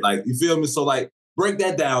don't want to hear, like, you feel me? So, like, break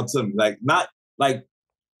that down to me. Like, not, like,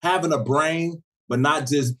 having a brain, but not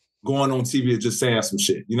just going on TV and just saying some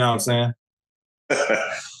shit. You know what I'm saying?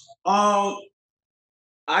 I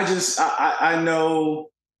know.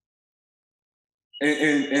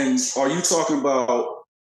 And are you talking about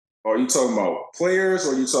players,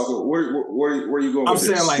 or are you talking where are you going? I'm with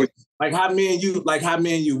saying this? like how me and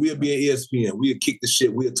you, we'll be at ESPN, we'll kick the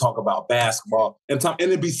shit, we'll talk about basketball, and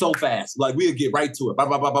it'd be so fast, like we'll get right to it, bah,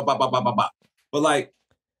 bah, bah, bah, bah, bah, bah, bah. But like,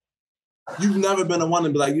 you've never been the one to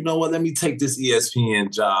be like, you know what, let me take this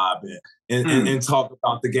ESPN job and talk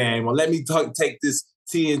about the game, or let me take this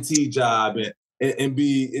TNT job and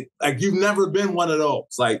be like, you've never been one of those.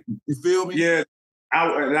 Like, you feel me? Yeah.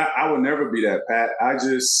 I would never be that, Pat. I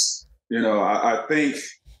just, I think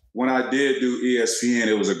when I did do ESPN,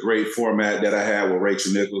 it was a great format that I had with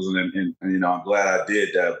Rachel Nichols, and I'm glad I did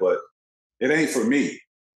that. But it ain't for me.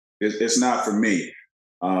 It's not for me.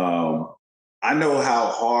 I know how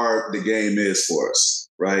hard the game is for us,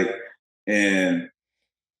 right? And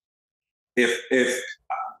if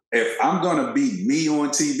I'm gonna be me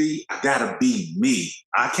on TV, I gotta be me.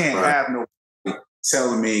 I can't have nobody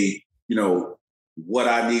telling me, what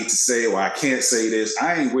I need to say, or I can't say this.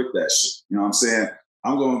 I ain't with that shit. You know what I'm saying?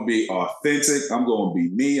 I'm going to be authentic. I'm going to be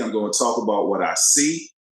me. I'm going to talk about what I see.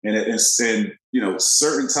 And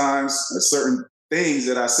certain times, certain things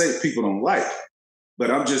that I say people don't like.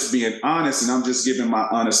 But I'm just being honest, and I'm just giving my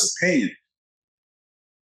honest opinion.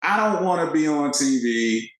 I don't want to be on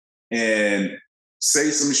TV and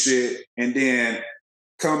say some shit and then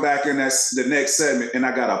come back in the next segment and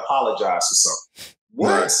I got to apologize for something.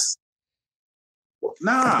 What? Right.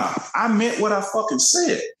 Nah, I meant what I fucking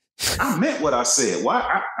said. I meant what I said.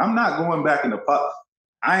 Why? I'm not going back in the pot.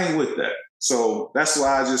 I ain't with that. So that's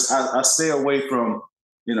why I stay away from,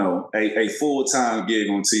 a full-time gig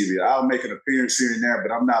on TV. I'll make an appearance here and there,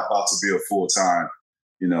 but I'm not about to be a full-time,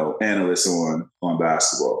 analyst on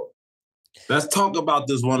basketball. Let's talk about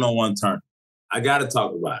this one-on-one tournament. I got to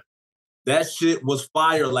talk about it. That shit was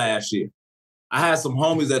fire last year. I had some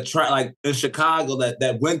homies that in Chicago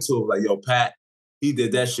that went to it. Like, yo, Pat, he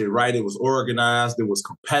did that shit right. It was organized. It was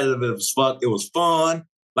competitive as fuck. It was fun.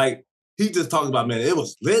 Like, he just talked about, man, it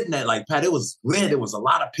was lit in that. Like, Pat, it was lit. It was a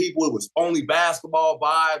lot of people. It was only basketball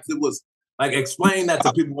vibes. It was, like, explain that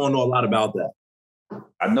to people who don't know a lot about that.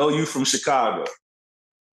 I know you from Chicago.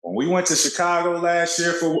 When we went to Chicago last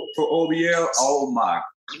year for OBL, oh, my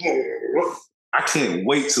God. I can't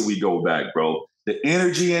wait till we go back, bro. The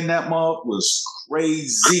energy in that month was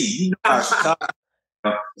crazy. You know how Chicago,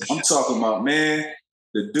 I'm talking about, man,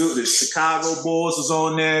 the Chicago Bulls was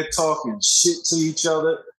on there talking shit to each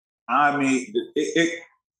other. I mean,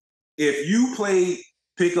 if you played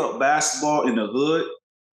pickup basketball in the hood,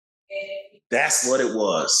 that's what it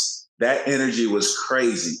was. That energy was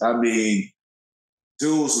crazy. I mean,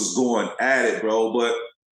 dudes was going at it, bro, but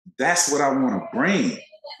that's what I want to bring.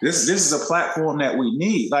 This is a platform that we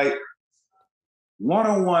need. Like,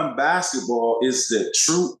 one-on-one basketball is the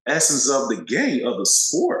true essence of the game, of the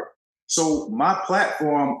sport. So my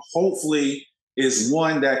platform, hopefully, is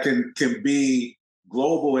one that can be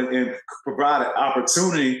global and provide an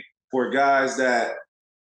opportunity for guys that,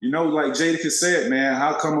 like Jadakiss said, man,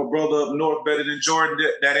 how come a brother up north better than Jordan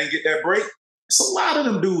that ain't get that break? It's a lot of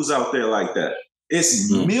them dudes out there like that. It's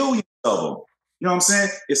millions of them. You know what I'm saying?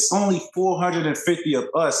 It's only 450 of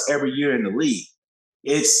us every year in the league.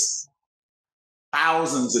 It's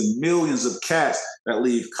thousands and millions of cats that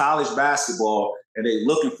leave college basketball and they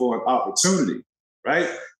looking for an opportunity, right?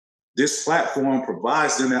 This platform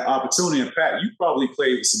provides them that opportunity. In fact, you probably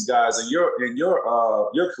played with some guys in your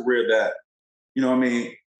career that,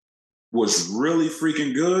 was really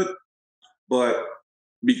freaking good, but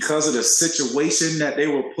because of the situation that they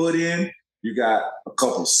were put in, you got a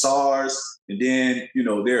couple stars, and then,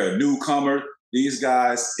 they're a newcomer. These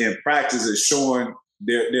guys in practice is showing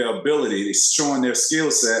their ability. They're showing their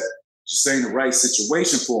skill set. Just ain't the right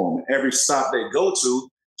situation for them. Every stop they go to,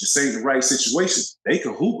 just ain't the right situation. They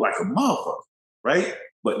can hoop like a motherfucker, right?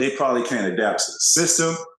 But they probably can't adapt to the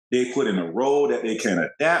system. They put in a role that they can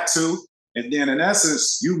adapt to. And then in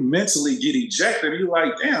essence, you mentally get ejected. You're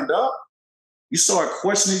like, damn, dog. You start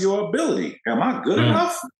questioning your ability. Am I good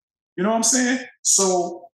enough? You know what I'm saying?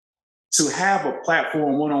 So to have a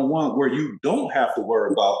platform one-on-one where you don't have to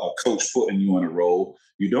worry about a coach putting you in a role,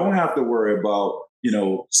 you don't have to worry about,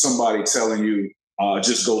 somebody telling you,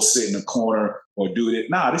 just go sit in the corner or do it.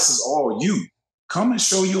 Nah, this is all you. Come and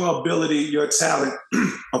show your ability, your talent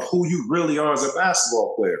of who you really are as a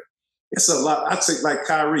basketball player. It's a lot. I take like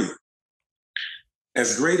Kyrie.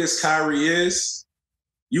 As great as Kyrie is,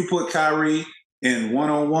 you put Kyrie in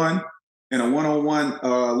one-on-one, in a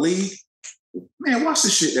one-on-one league, man, watch the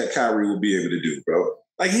shit that Kyrie will be able to do, bro.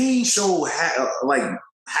 Like, he ain't show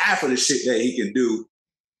half of the shit that he can do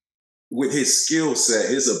with his skill set,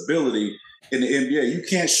 his ability in the NBA. You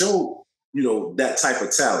can't show, that type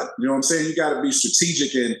of talent. You know what I'm saying? You got to be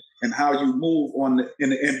strategic in how you move in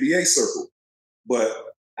the NBA circle. But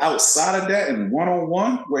outside of that, in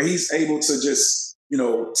one-on-one, where he's able to just,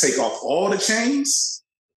 take off all the chains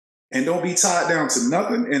and don't be tied down to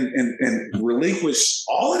nothing and relinquish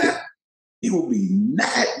all of that, he will be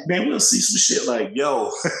mad. Man, we'll see some shit like, yo.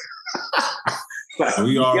 Like,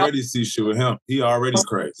 we already see shit with him. He already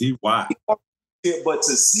crazy. He wild. Yeah, but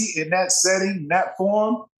to see in that setting, that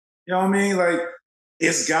form, you know what I mean? Like,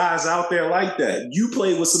 it's guys out there like that. You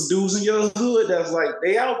play with some dudes in your hood that's like,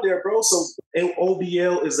 they out there, bro. So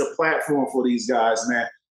OBL is a platform for these guys, man,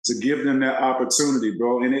 to give them that opportunity,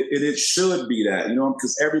 bro. And it should be that,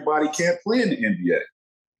 because everybody can't play in the NBA.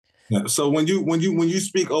 Yeah. So when you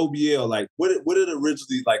speak OBL, like what it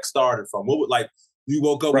originally like started from? What would, like, you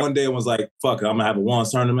woke up one day and was like, fuck it, I'm gonna have a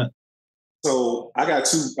ones tournament? So I got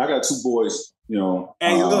two boys,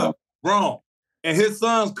 Hey, look, Rone. And his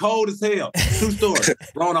son's cold as hell. True story.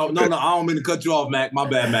 Rone, no, I don't mean to cut you off, Mac. My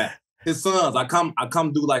bad, Mac. His sons, I come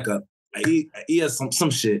do like he has some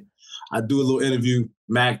shit. I do a little interview.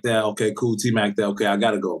 Mac that, okay, cool. T Mac that, okay, I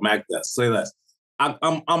gotta go. Mac that, say less. I'm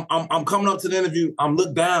coming up to the interview. I'm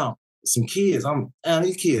look down. Some kids.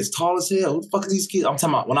 These kids tall as hell. Who the fuck are these kids? I'm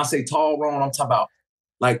talking about, when I say tall, Rone, I'm talking about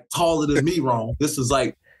like taller than me, Rone. This is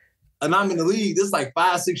like, and I'm in the league. This is like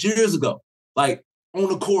 5-6 years ago. Like, on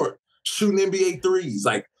the court shooting NBA threes,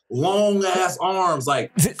 like long ass arms,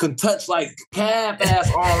 like can touch like calf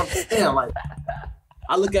ass arms. Damn, like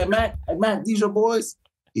I look at Mac, like Mac, these your boys?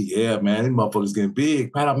 Yeah, man, these motherfuckers getting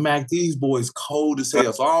big. Pat, Mac, these boys cold as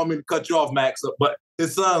hell. So I don't mean to cut you off, Mac, but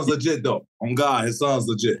his son's legit though. On God, his son's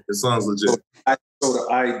legit. So the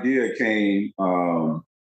idea came,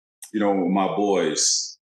 with my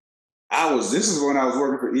boys. This is when I was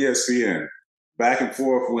working for ESPN, back and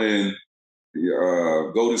forth when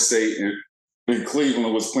Golden State and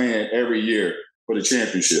Cleveland was playing every year for the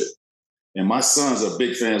championship. And my sons are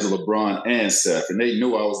big fans of LeBron and Steph, and they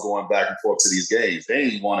knew I was going back and forth to these games. They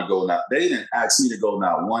didn't want to go now. They didn't ask me to go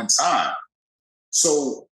not one time.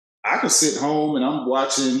 So I could sit home and I'm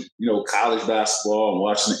watching, college basketball and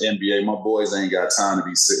watching the NBA. My boys ain't got time to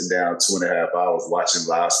be sitting down 2.5 hours watching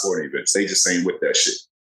live sporting events. They just ain't with that shit.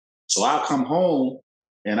 So I'll come home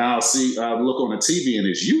and I'll look on the TV and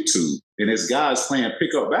it's YouTube and it's guys playing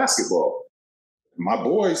pickup basketball. My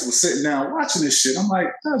boys were sitting down watching this shit. I'm like,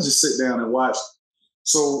 I'll just sit down and watch.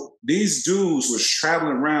 So these dudes was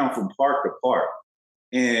traveling around from park to park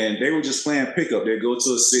and they were just playing pickup. They'd go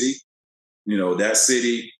to a city, that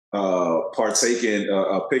city partake in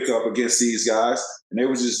a pickup against these guys. And they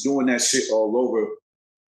were just doing that shit all over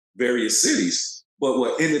various cities. But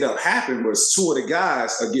what ended up happening was two of the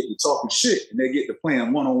guys are getting to talking shit and they get to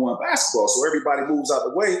playing one-on-one basketball. So everybody moves out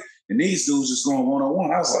the way and these dudes just going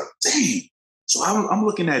one-on-one. I was like, dang. So I'm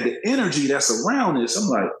looking at the energy that's around this. I'm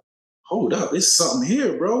like, hold up, it's something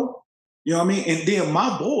here, bro. You know what I mean? And then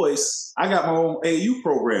my boys, I got my own AU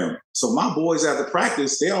program. So my boys after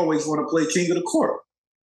practice, they always want to play king of the court.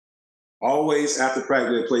 Always after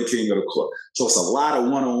practice, they play king of the court. So it's a lot of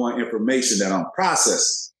one-on-one information that I'm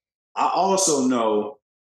processing. I also know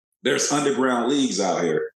there's underground leagues out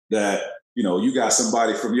here that, you got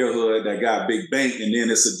somebody from your hood that got big bank, and then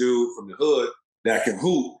it's a dude from the hood that can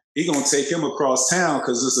hoop. He gonna take him across town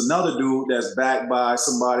because there's another dude that's backed by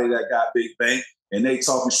somebody that got big bank and they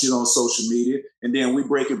talking shit on social media. And then we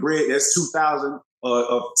breaking bread. There's 2,000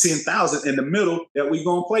 of 10,000 in the middle that we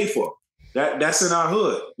gonna play for. That's in our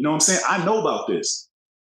hood. You know what I'm saying? I know about this.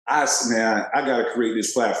 I gotta create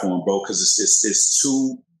this platform, bro, because it's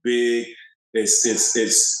too big. It's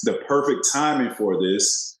the perfect timing for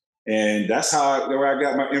this. And that's where I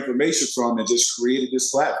got my information from and just created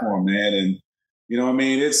this platform, man. And you know what I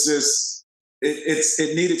mean? It's just,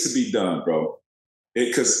 it needed to be done, bro.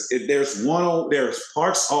 Because there's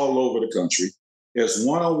parks all over the country. There's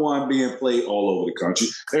one-on-one being played all over the country.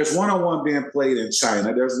 There's one-on-one being played in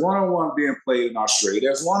China. There's one-on-one being played in Australia.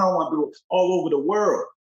 There's one-on-one all over the world.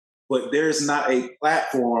 But there's not a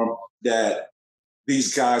platform that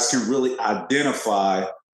these guys can really identify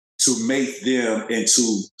to make them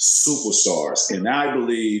into superstars. And I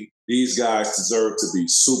believe these guys deserve to be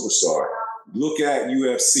superstars. Look at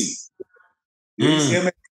UFC. These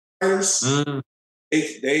MMA players,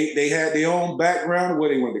 they had their own background, where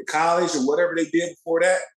they went to college and whatever they did before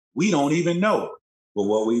that, we don't even know. But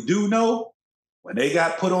what we do know, when they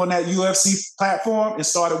got put on that UFC platform and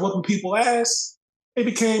started whooping people's ass, they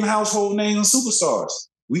became household names and superstars.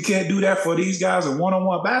 We can't do that for these guys in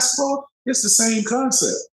one-on-one basketball. It's the same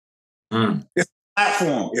concept. It's a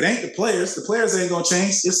platform. It ain't the players. The players ain't going to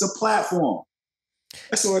change. It's the platform.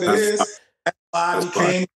 That's what it is. That's why I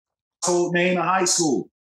became a household name in high school.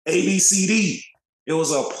 ABCD. It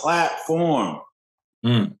was a platform.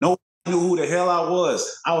 Nobody knew who the hell I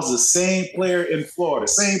was. I was the same player in Florida,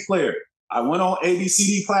 same player. I went on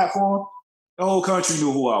ABCD platform. The whole country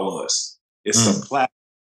knew who I was. It's a platform.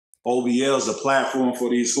 OBL is the platform for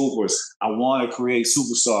these hoopers. I want to create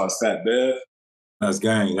superstars, Pat Bev. That's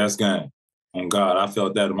gang. That's gang. On God, I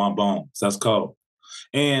felt that in my bones. That's cold.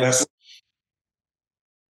 And a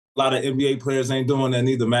lot of NBA players ain't doing that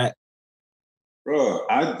neither, Matt. Bro,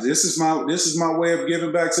 this is my way of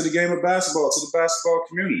giving back to the game of basketball, to the basketball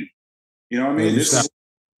community. You know what I mean?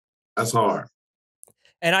 That's hard.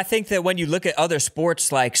 And I think that when you look at other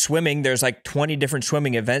sports like swimming, there's like 20 different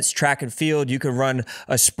swimming events, track and field. You can run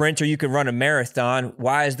a sprint or you can run a marathon.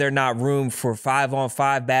 Why is there not room for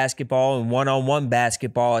 5-on-5 basketball and 1-on-1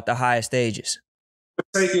 basketball at the highest stages?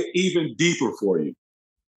 Take it even deeper for you.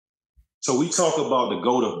 So we talk about the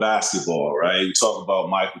GOAT of basketball, right? We talk about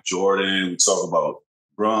Michael Jordan. We talk about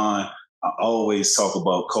Bron. I always talk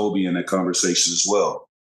about Kobe in that conversation as well.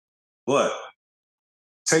 But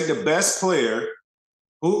take the best player.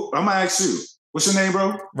 Who? I'm going to ask you. What's your name,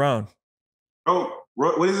 bro? Rone. Oh,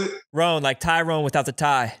 what is it? Rone, like Tyrone without the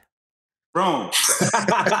tie. Rone.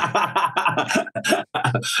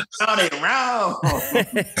 Johnny Rone.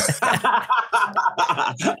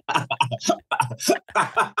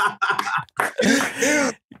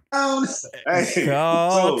 Hey,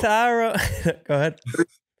 Go, Tyrone. Go ahead.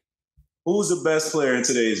 Who's the best player in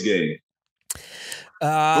today's game?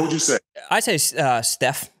 Who would you say? I say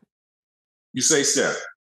Steph. You say Steph.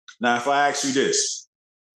 Now, if I ask you this,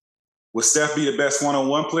 would Steph be the best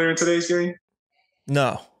one-on-one player in today's game?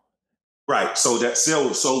 No. Right.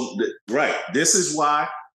 Right. This is why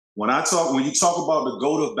when you talk about the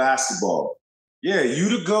GOAT of basketball, yeah, you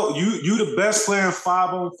the best player in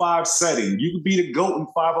 5-on-5 setting. You could be the GOAT in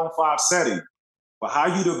 5-on-5 setting. But how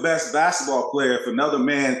you the best basketball player if another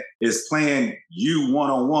man is playing you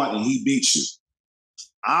one-on-one and he beats you?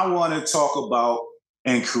 I want to talk about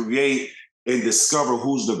and create and discover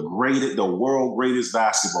who's the world greatest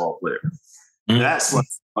basketball player. Mm-hmm. That's what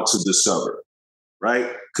I want to discover,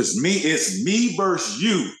 right? Because it's me versus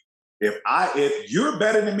you. If you're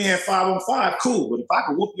better than me at 5-on-5, cool. But if I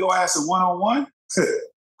can whoop your ass at 1-on-1,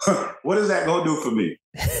 what is that gonna do for me?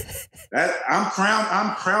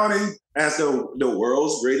 I'm crowning as the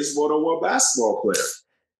world's greatest one-on-one basketball player.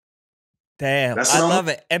 Damn, I love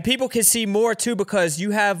it. And people can see more too because you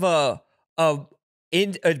have a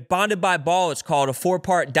Bonded by Ball, it's called, a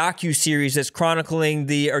 4-part docu-series that's chronicling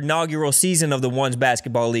the inaugural season of the One's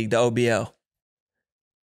Basketball League, the OBL.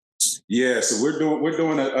 Yeah, so we're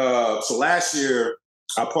doing it. So last year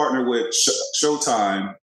I partnered with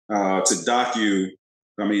Showtime to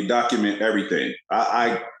document everything.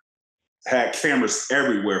 I had cameras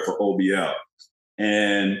everywhere for OBL,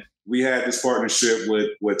 and we had this partnership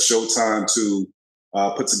with Showtime to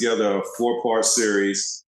put together a 4-part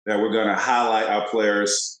series that we're going to highlight our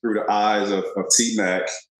players through the eyes of T-Mac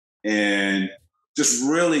and just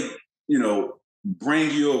really,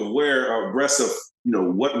 bring you abreast of,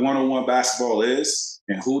 what one-on-one basketball is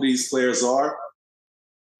and who these players are,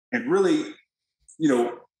 and really,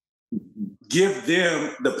 give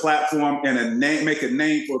them the platform and make a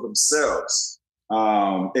name for themselves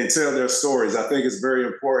and tell their stories. I think it's very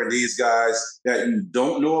important. These guys that you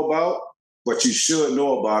don't know about, but you should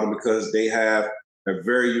know about them because they have a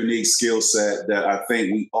very unique skill set that I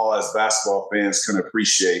think we all as basketball fans can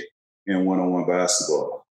appreciate in one-on-one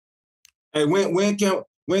basketball. Hey, when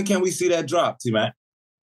can we see that drop, T-Mac?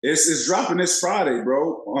 It's dropping this Friday,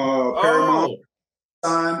 bro. Paramount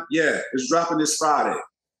time. Yeah, it's dropping this Friday.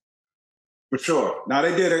 For sure. Now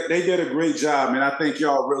they did a great job, man. I think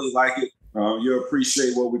y'all really like it. You'll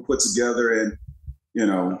appreciate what we put together, and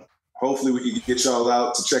hopefully we can get y'all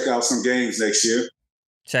out to check out some games next year.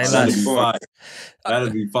 That'll be fine. That'll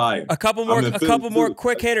be fine. A couple more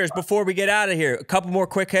quick hitters before we get out of here. A couple more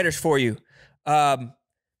quick hitters for you. The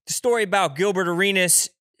story about Gilbert Arenas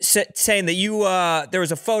saying that there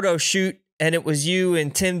was a photo shoot and it was you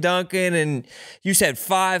and Tim Duncan, and you said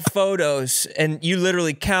 5 photos, and you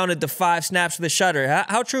literally counted the 5 snaps of the shutter.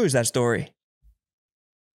 How true is that story?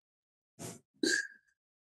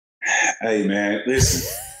 Hey, man,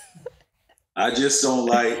 listen. I just don't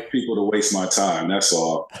like people to waste my time. That's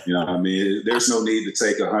all. You know what I mean? There's no need to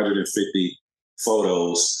take 150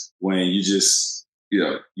 photos when you just,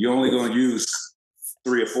 you're only going to use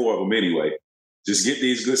 3 or 4 of them anyway. Just get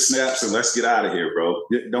these good snaps and let's get out of here, bro.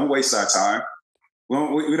 Don't waste our time.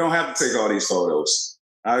 We don't have to take all these photos.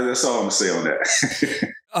 That's all I'm going to say on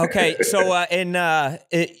that. Okay, so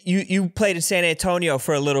you played in San Antonio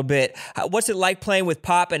for a little bit. What's it like playing with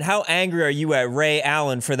Pop, and how angry are you at Ray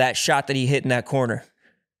Allen for that shot that he hit in that corner?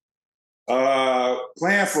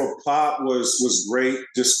 Playing for Pop was great,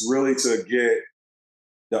 just really to get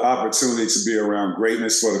the opportunity to be around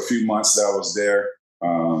greatness for the few months that I was there.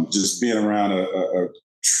 Just being around a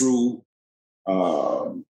true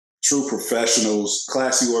professionals,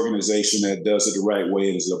 classy organization that does it the right way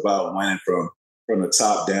and is about winning from the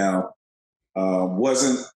top down.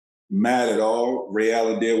 Wasn't mad at all. Ray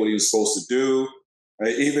Allen did what he was supposed to do.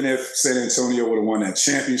 Even if San Antonio would have won that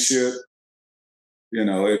championship,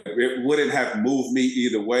 it wouldn't have moved me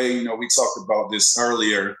either way. We talked about this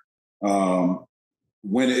earlier.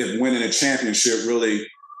 Winning a championship really,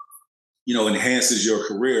 enhances your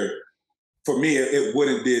career. For me, it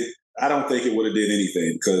wouldn't did. I don't think it would have did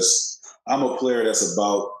anything because I'm a player that's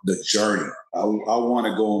about the journey. I want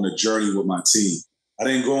to go on the journey with my team. I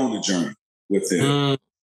didn't go on the journey with them.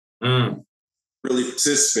 Really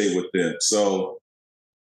participate with them. So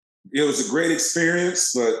it was a great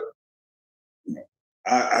experience, but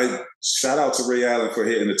I shout out to Ray Allen for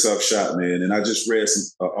hitting a tough shot, man. And I just read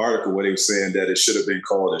an article where they were saying that it should have been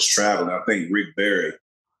called as traveling. I think Rick Barry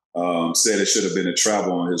said it should have been a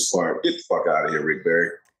travel on his part. Get the fuck out of here, Rick Barry.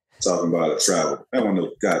 Talking about a travel. That wasn't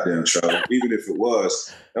no goddamn travel. Even if it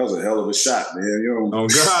was, that was a hell of a shot, man. Oh,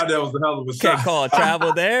 God, that was a hell of a shot. Can't call it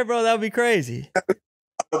travel there, bro. That would be crazy.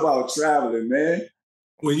 About traveling, man.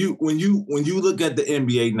 When you look at the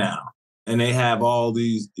NBA now, and they have all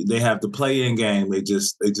these. They have the play-in game.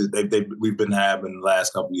 We've been having the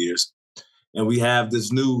last couple of years, and we have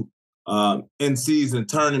this new in-season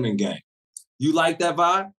tournament game. You like that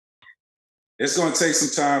vibe? It's going to take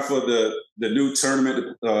some time for the new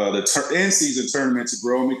tournament, the in-season tournament to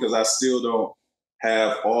grow me, because I still don't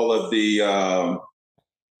have all of the.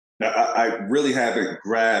 I really haven't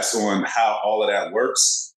grasped on how all of that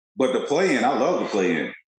works. But the play-in, I love the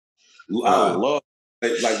play-in. I love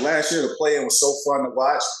like last year. The play-in was so fun to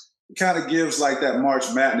watch. It kind of gives like that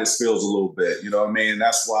March Madness feels a little bit. You know what I mean?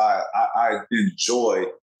 That's why I enjoy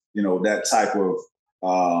that type of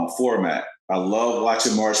format. I love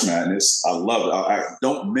watching March Madness. I love it. I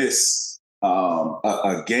don't miss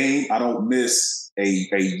a game. I don't miss a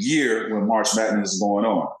year when March Madness is going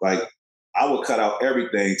on. Like, I would cut out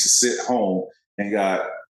everything to sit home and got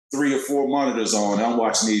 3 or 4 monitors on. And I'm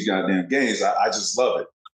watching these goddamn games. I just love it.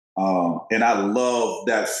 And I love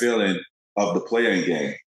that feeling of the play-in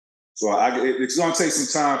game. So it's going to take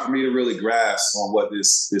some time for me to really grasp on what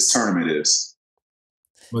this tournament is.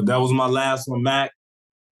 But that was my last one, Mac.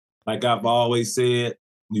 Like I've always said,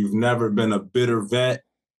 you've never been a bitter vet.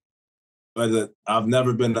 But I've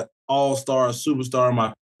never been an all-star, superstar in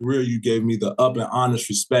my career. You gave me the up and honest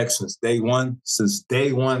respect since day one.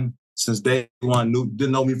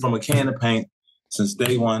 Didn't know me from a can of paint since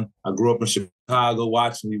day one. I grew up in Chicago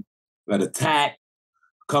watching you at Attack.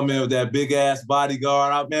 Come in with that big ass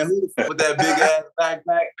bodyguard. Man, who the fuck with that big ass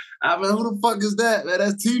backpack? Who the fuck is that? Man,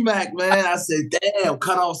 that's T-Mac, man. I said, damn,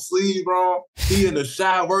 cut off sleeve, bro. He in the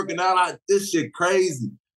shower working out. This shit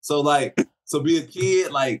crazy. So be a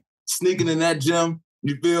kid, like sneaking in that gym,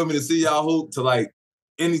 you feel me, to see y'all hoop, to like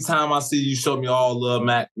anytime I see you show me all love,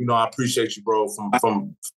 Mac. I appreciate you, bro,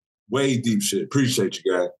 from way deep shit. Appreciate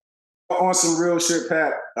you, guys. On some real shit,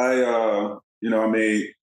 Pat,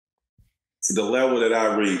 the level that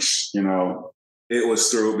I reached, it was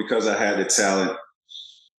through because I had the talent,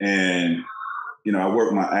 and, I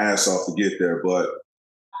worked my ass off to get there. But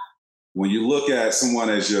when you look at someone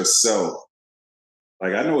as yourself,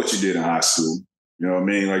 like, I know what you did in high school. You know what I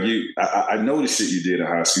mean? Like, I know the shit you did in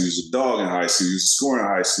high school. You was a dog in high school. You was a scorer in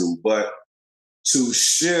high school. But to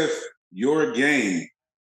shift your game,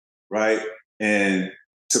 right, and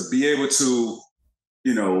to be able to,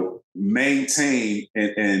 maintain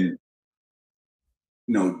and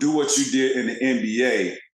do what you did in the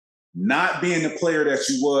NBA, not being the player that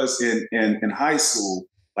you was in high school,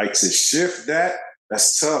 like, to shift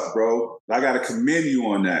that's tough, bro. I got to commend you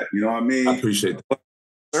on that. You know what I mean? I appreciate that.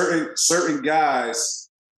 Certain guys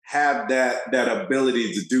have that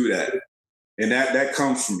ability to do that. And that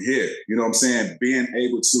comes from here. You know what I'm saying? Being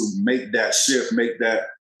able to make that shift,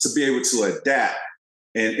 to be able to adapt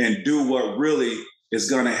and do what really is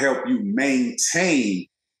going to help you maintain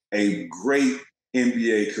a great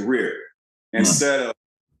NBA career, instead of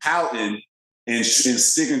pouting and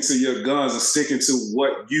sticking to your guns and sticking to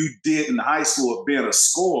what you did in high school of being a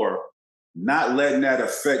scorer, not letting that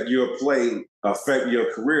affect your play, affect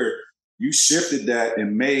your career. You shifted that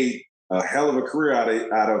and made a hell of a career out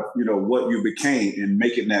of what you became, and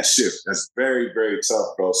making that shift. That's very, very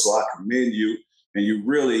tough, bro. So I commend you, and you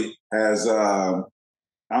really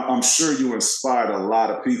I'm sure you inspired a lot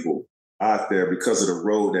of people out there because of the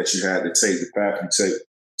road that you had to take, the path you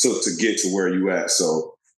took to get to where you at.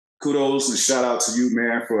 So kudos and shout out to you,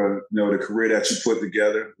 man, for the career that you put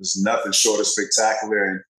together. There's nothing short of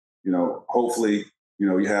spectacular, and hopefully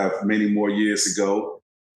you have many more years to go,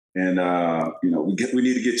 and we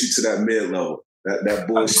need to get you to that mid level, that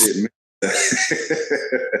bullshit.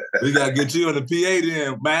 We gotta get you on the PA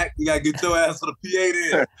then, Mac. We gotta get your ass on the PA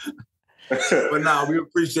then. But nah, we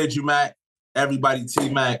appreciate you, Mac. Everybody,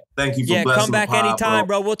 T-Mac, thank you for blessing come back the pod, anytime,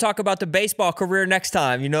 bro. We'll talk about the baseball career next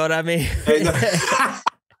time. You know what I mean?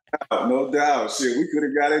 No doubt. Shit, we could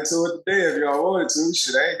have got into it today if y'all wanted to.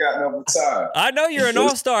 Shit, I ain't got no time. I know you're an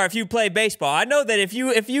all-star if you play baseball. I know that if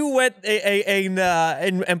you went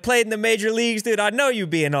and played in the major leagues, dude, I know you'd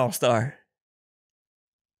be an all-star.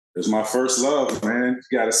 It's my first love, man.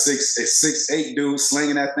 You got a 6'8" dude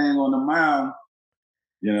slinging that thing on the mound.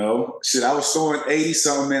 Shit, I was throwing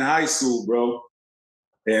 80-something in high school, bro.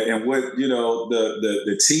 And what,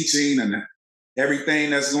 the teaching and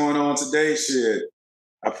everything that's going on today, shit,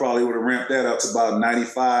 I probably would have ramped that up to about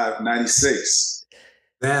 95, 96.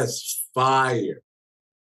 That's fire.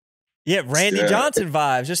 Yeah, Randy Johnson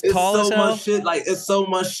vibes. Just it's tall so as hell. Much shit, like, it's so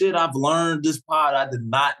much shit I've learned this pod. I did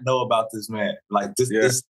not know about this man. Like,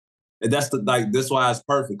 this, that's why it's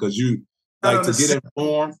perfect, because you, like, to get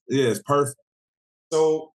informed, it's perfect.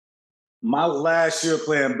 So my last year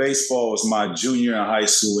playing baseball was my junior in high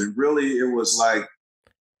school. And really, it was like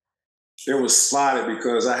it was spotted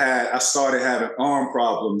because I started having arm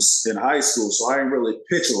problems in high school, so I didn't really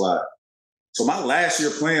pitch a lot. So my last year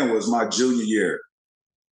playing was my junior year.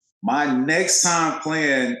 My next time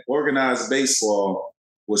playing organized baseball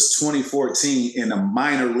was 2014 in a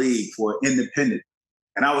minor league for independent.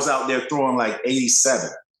 And I was out there throwing like 87,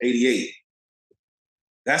 88.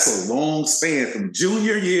 That's a long span from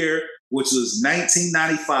junior year, which was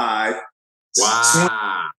 1995.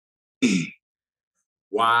 Wow.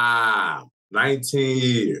 Wow. 19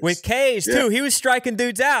 years. With K's too. He was striking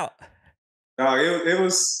dudes out. It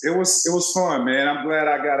was fun, man. I'm glad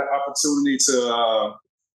I got an opportunity to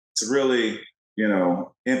really,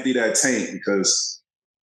 empty that tank, because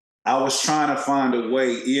I was trying to find a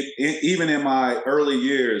way, even in my early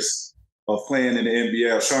years of playing in the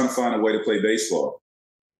NBA, I was trying to find a way to play baseball.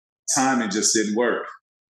 Timing just didn't work.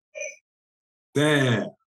 Damn.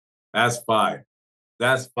 That's fire.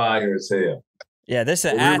 That's fire as hell. Yeah, this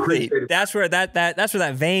is an athlete. That's where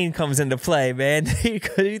that vein comes into play, man. He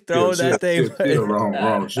throws that thing.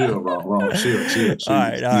 Chill. All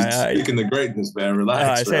right. Speaking of greatness, man, relax. All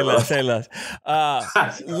right, say less.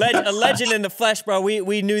 A legend in the flesh, bro.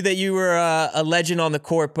 We knew that you were a legend on the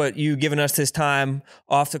court, but you giving us this time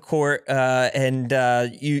off the court, and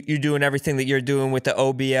you doing everything that you're doing with the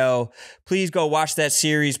OBL. Please go watch that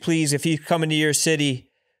series. Please, if he's coming to your city,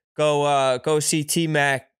 go see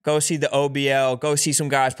T-Mac. Go see the OBL. Go see some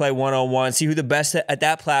guys play one-on-one. See who the best at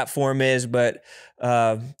that platform is. But,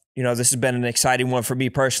 this has been an exciting one for me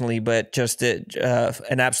personally, but just an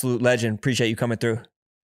absolute legend. Appreciate you coming through.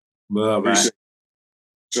 Love, man.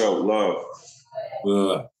 Joe,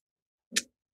 love.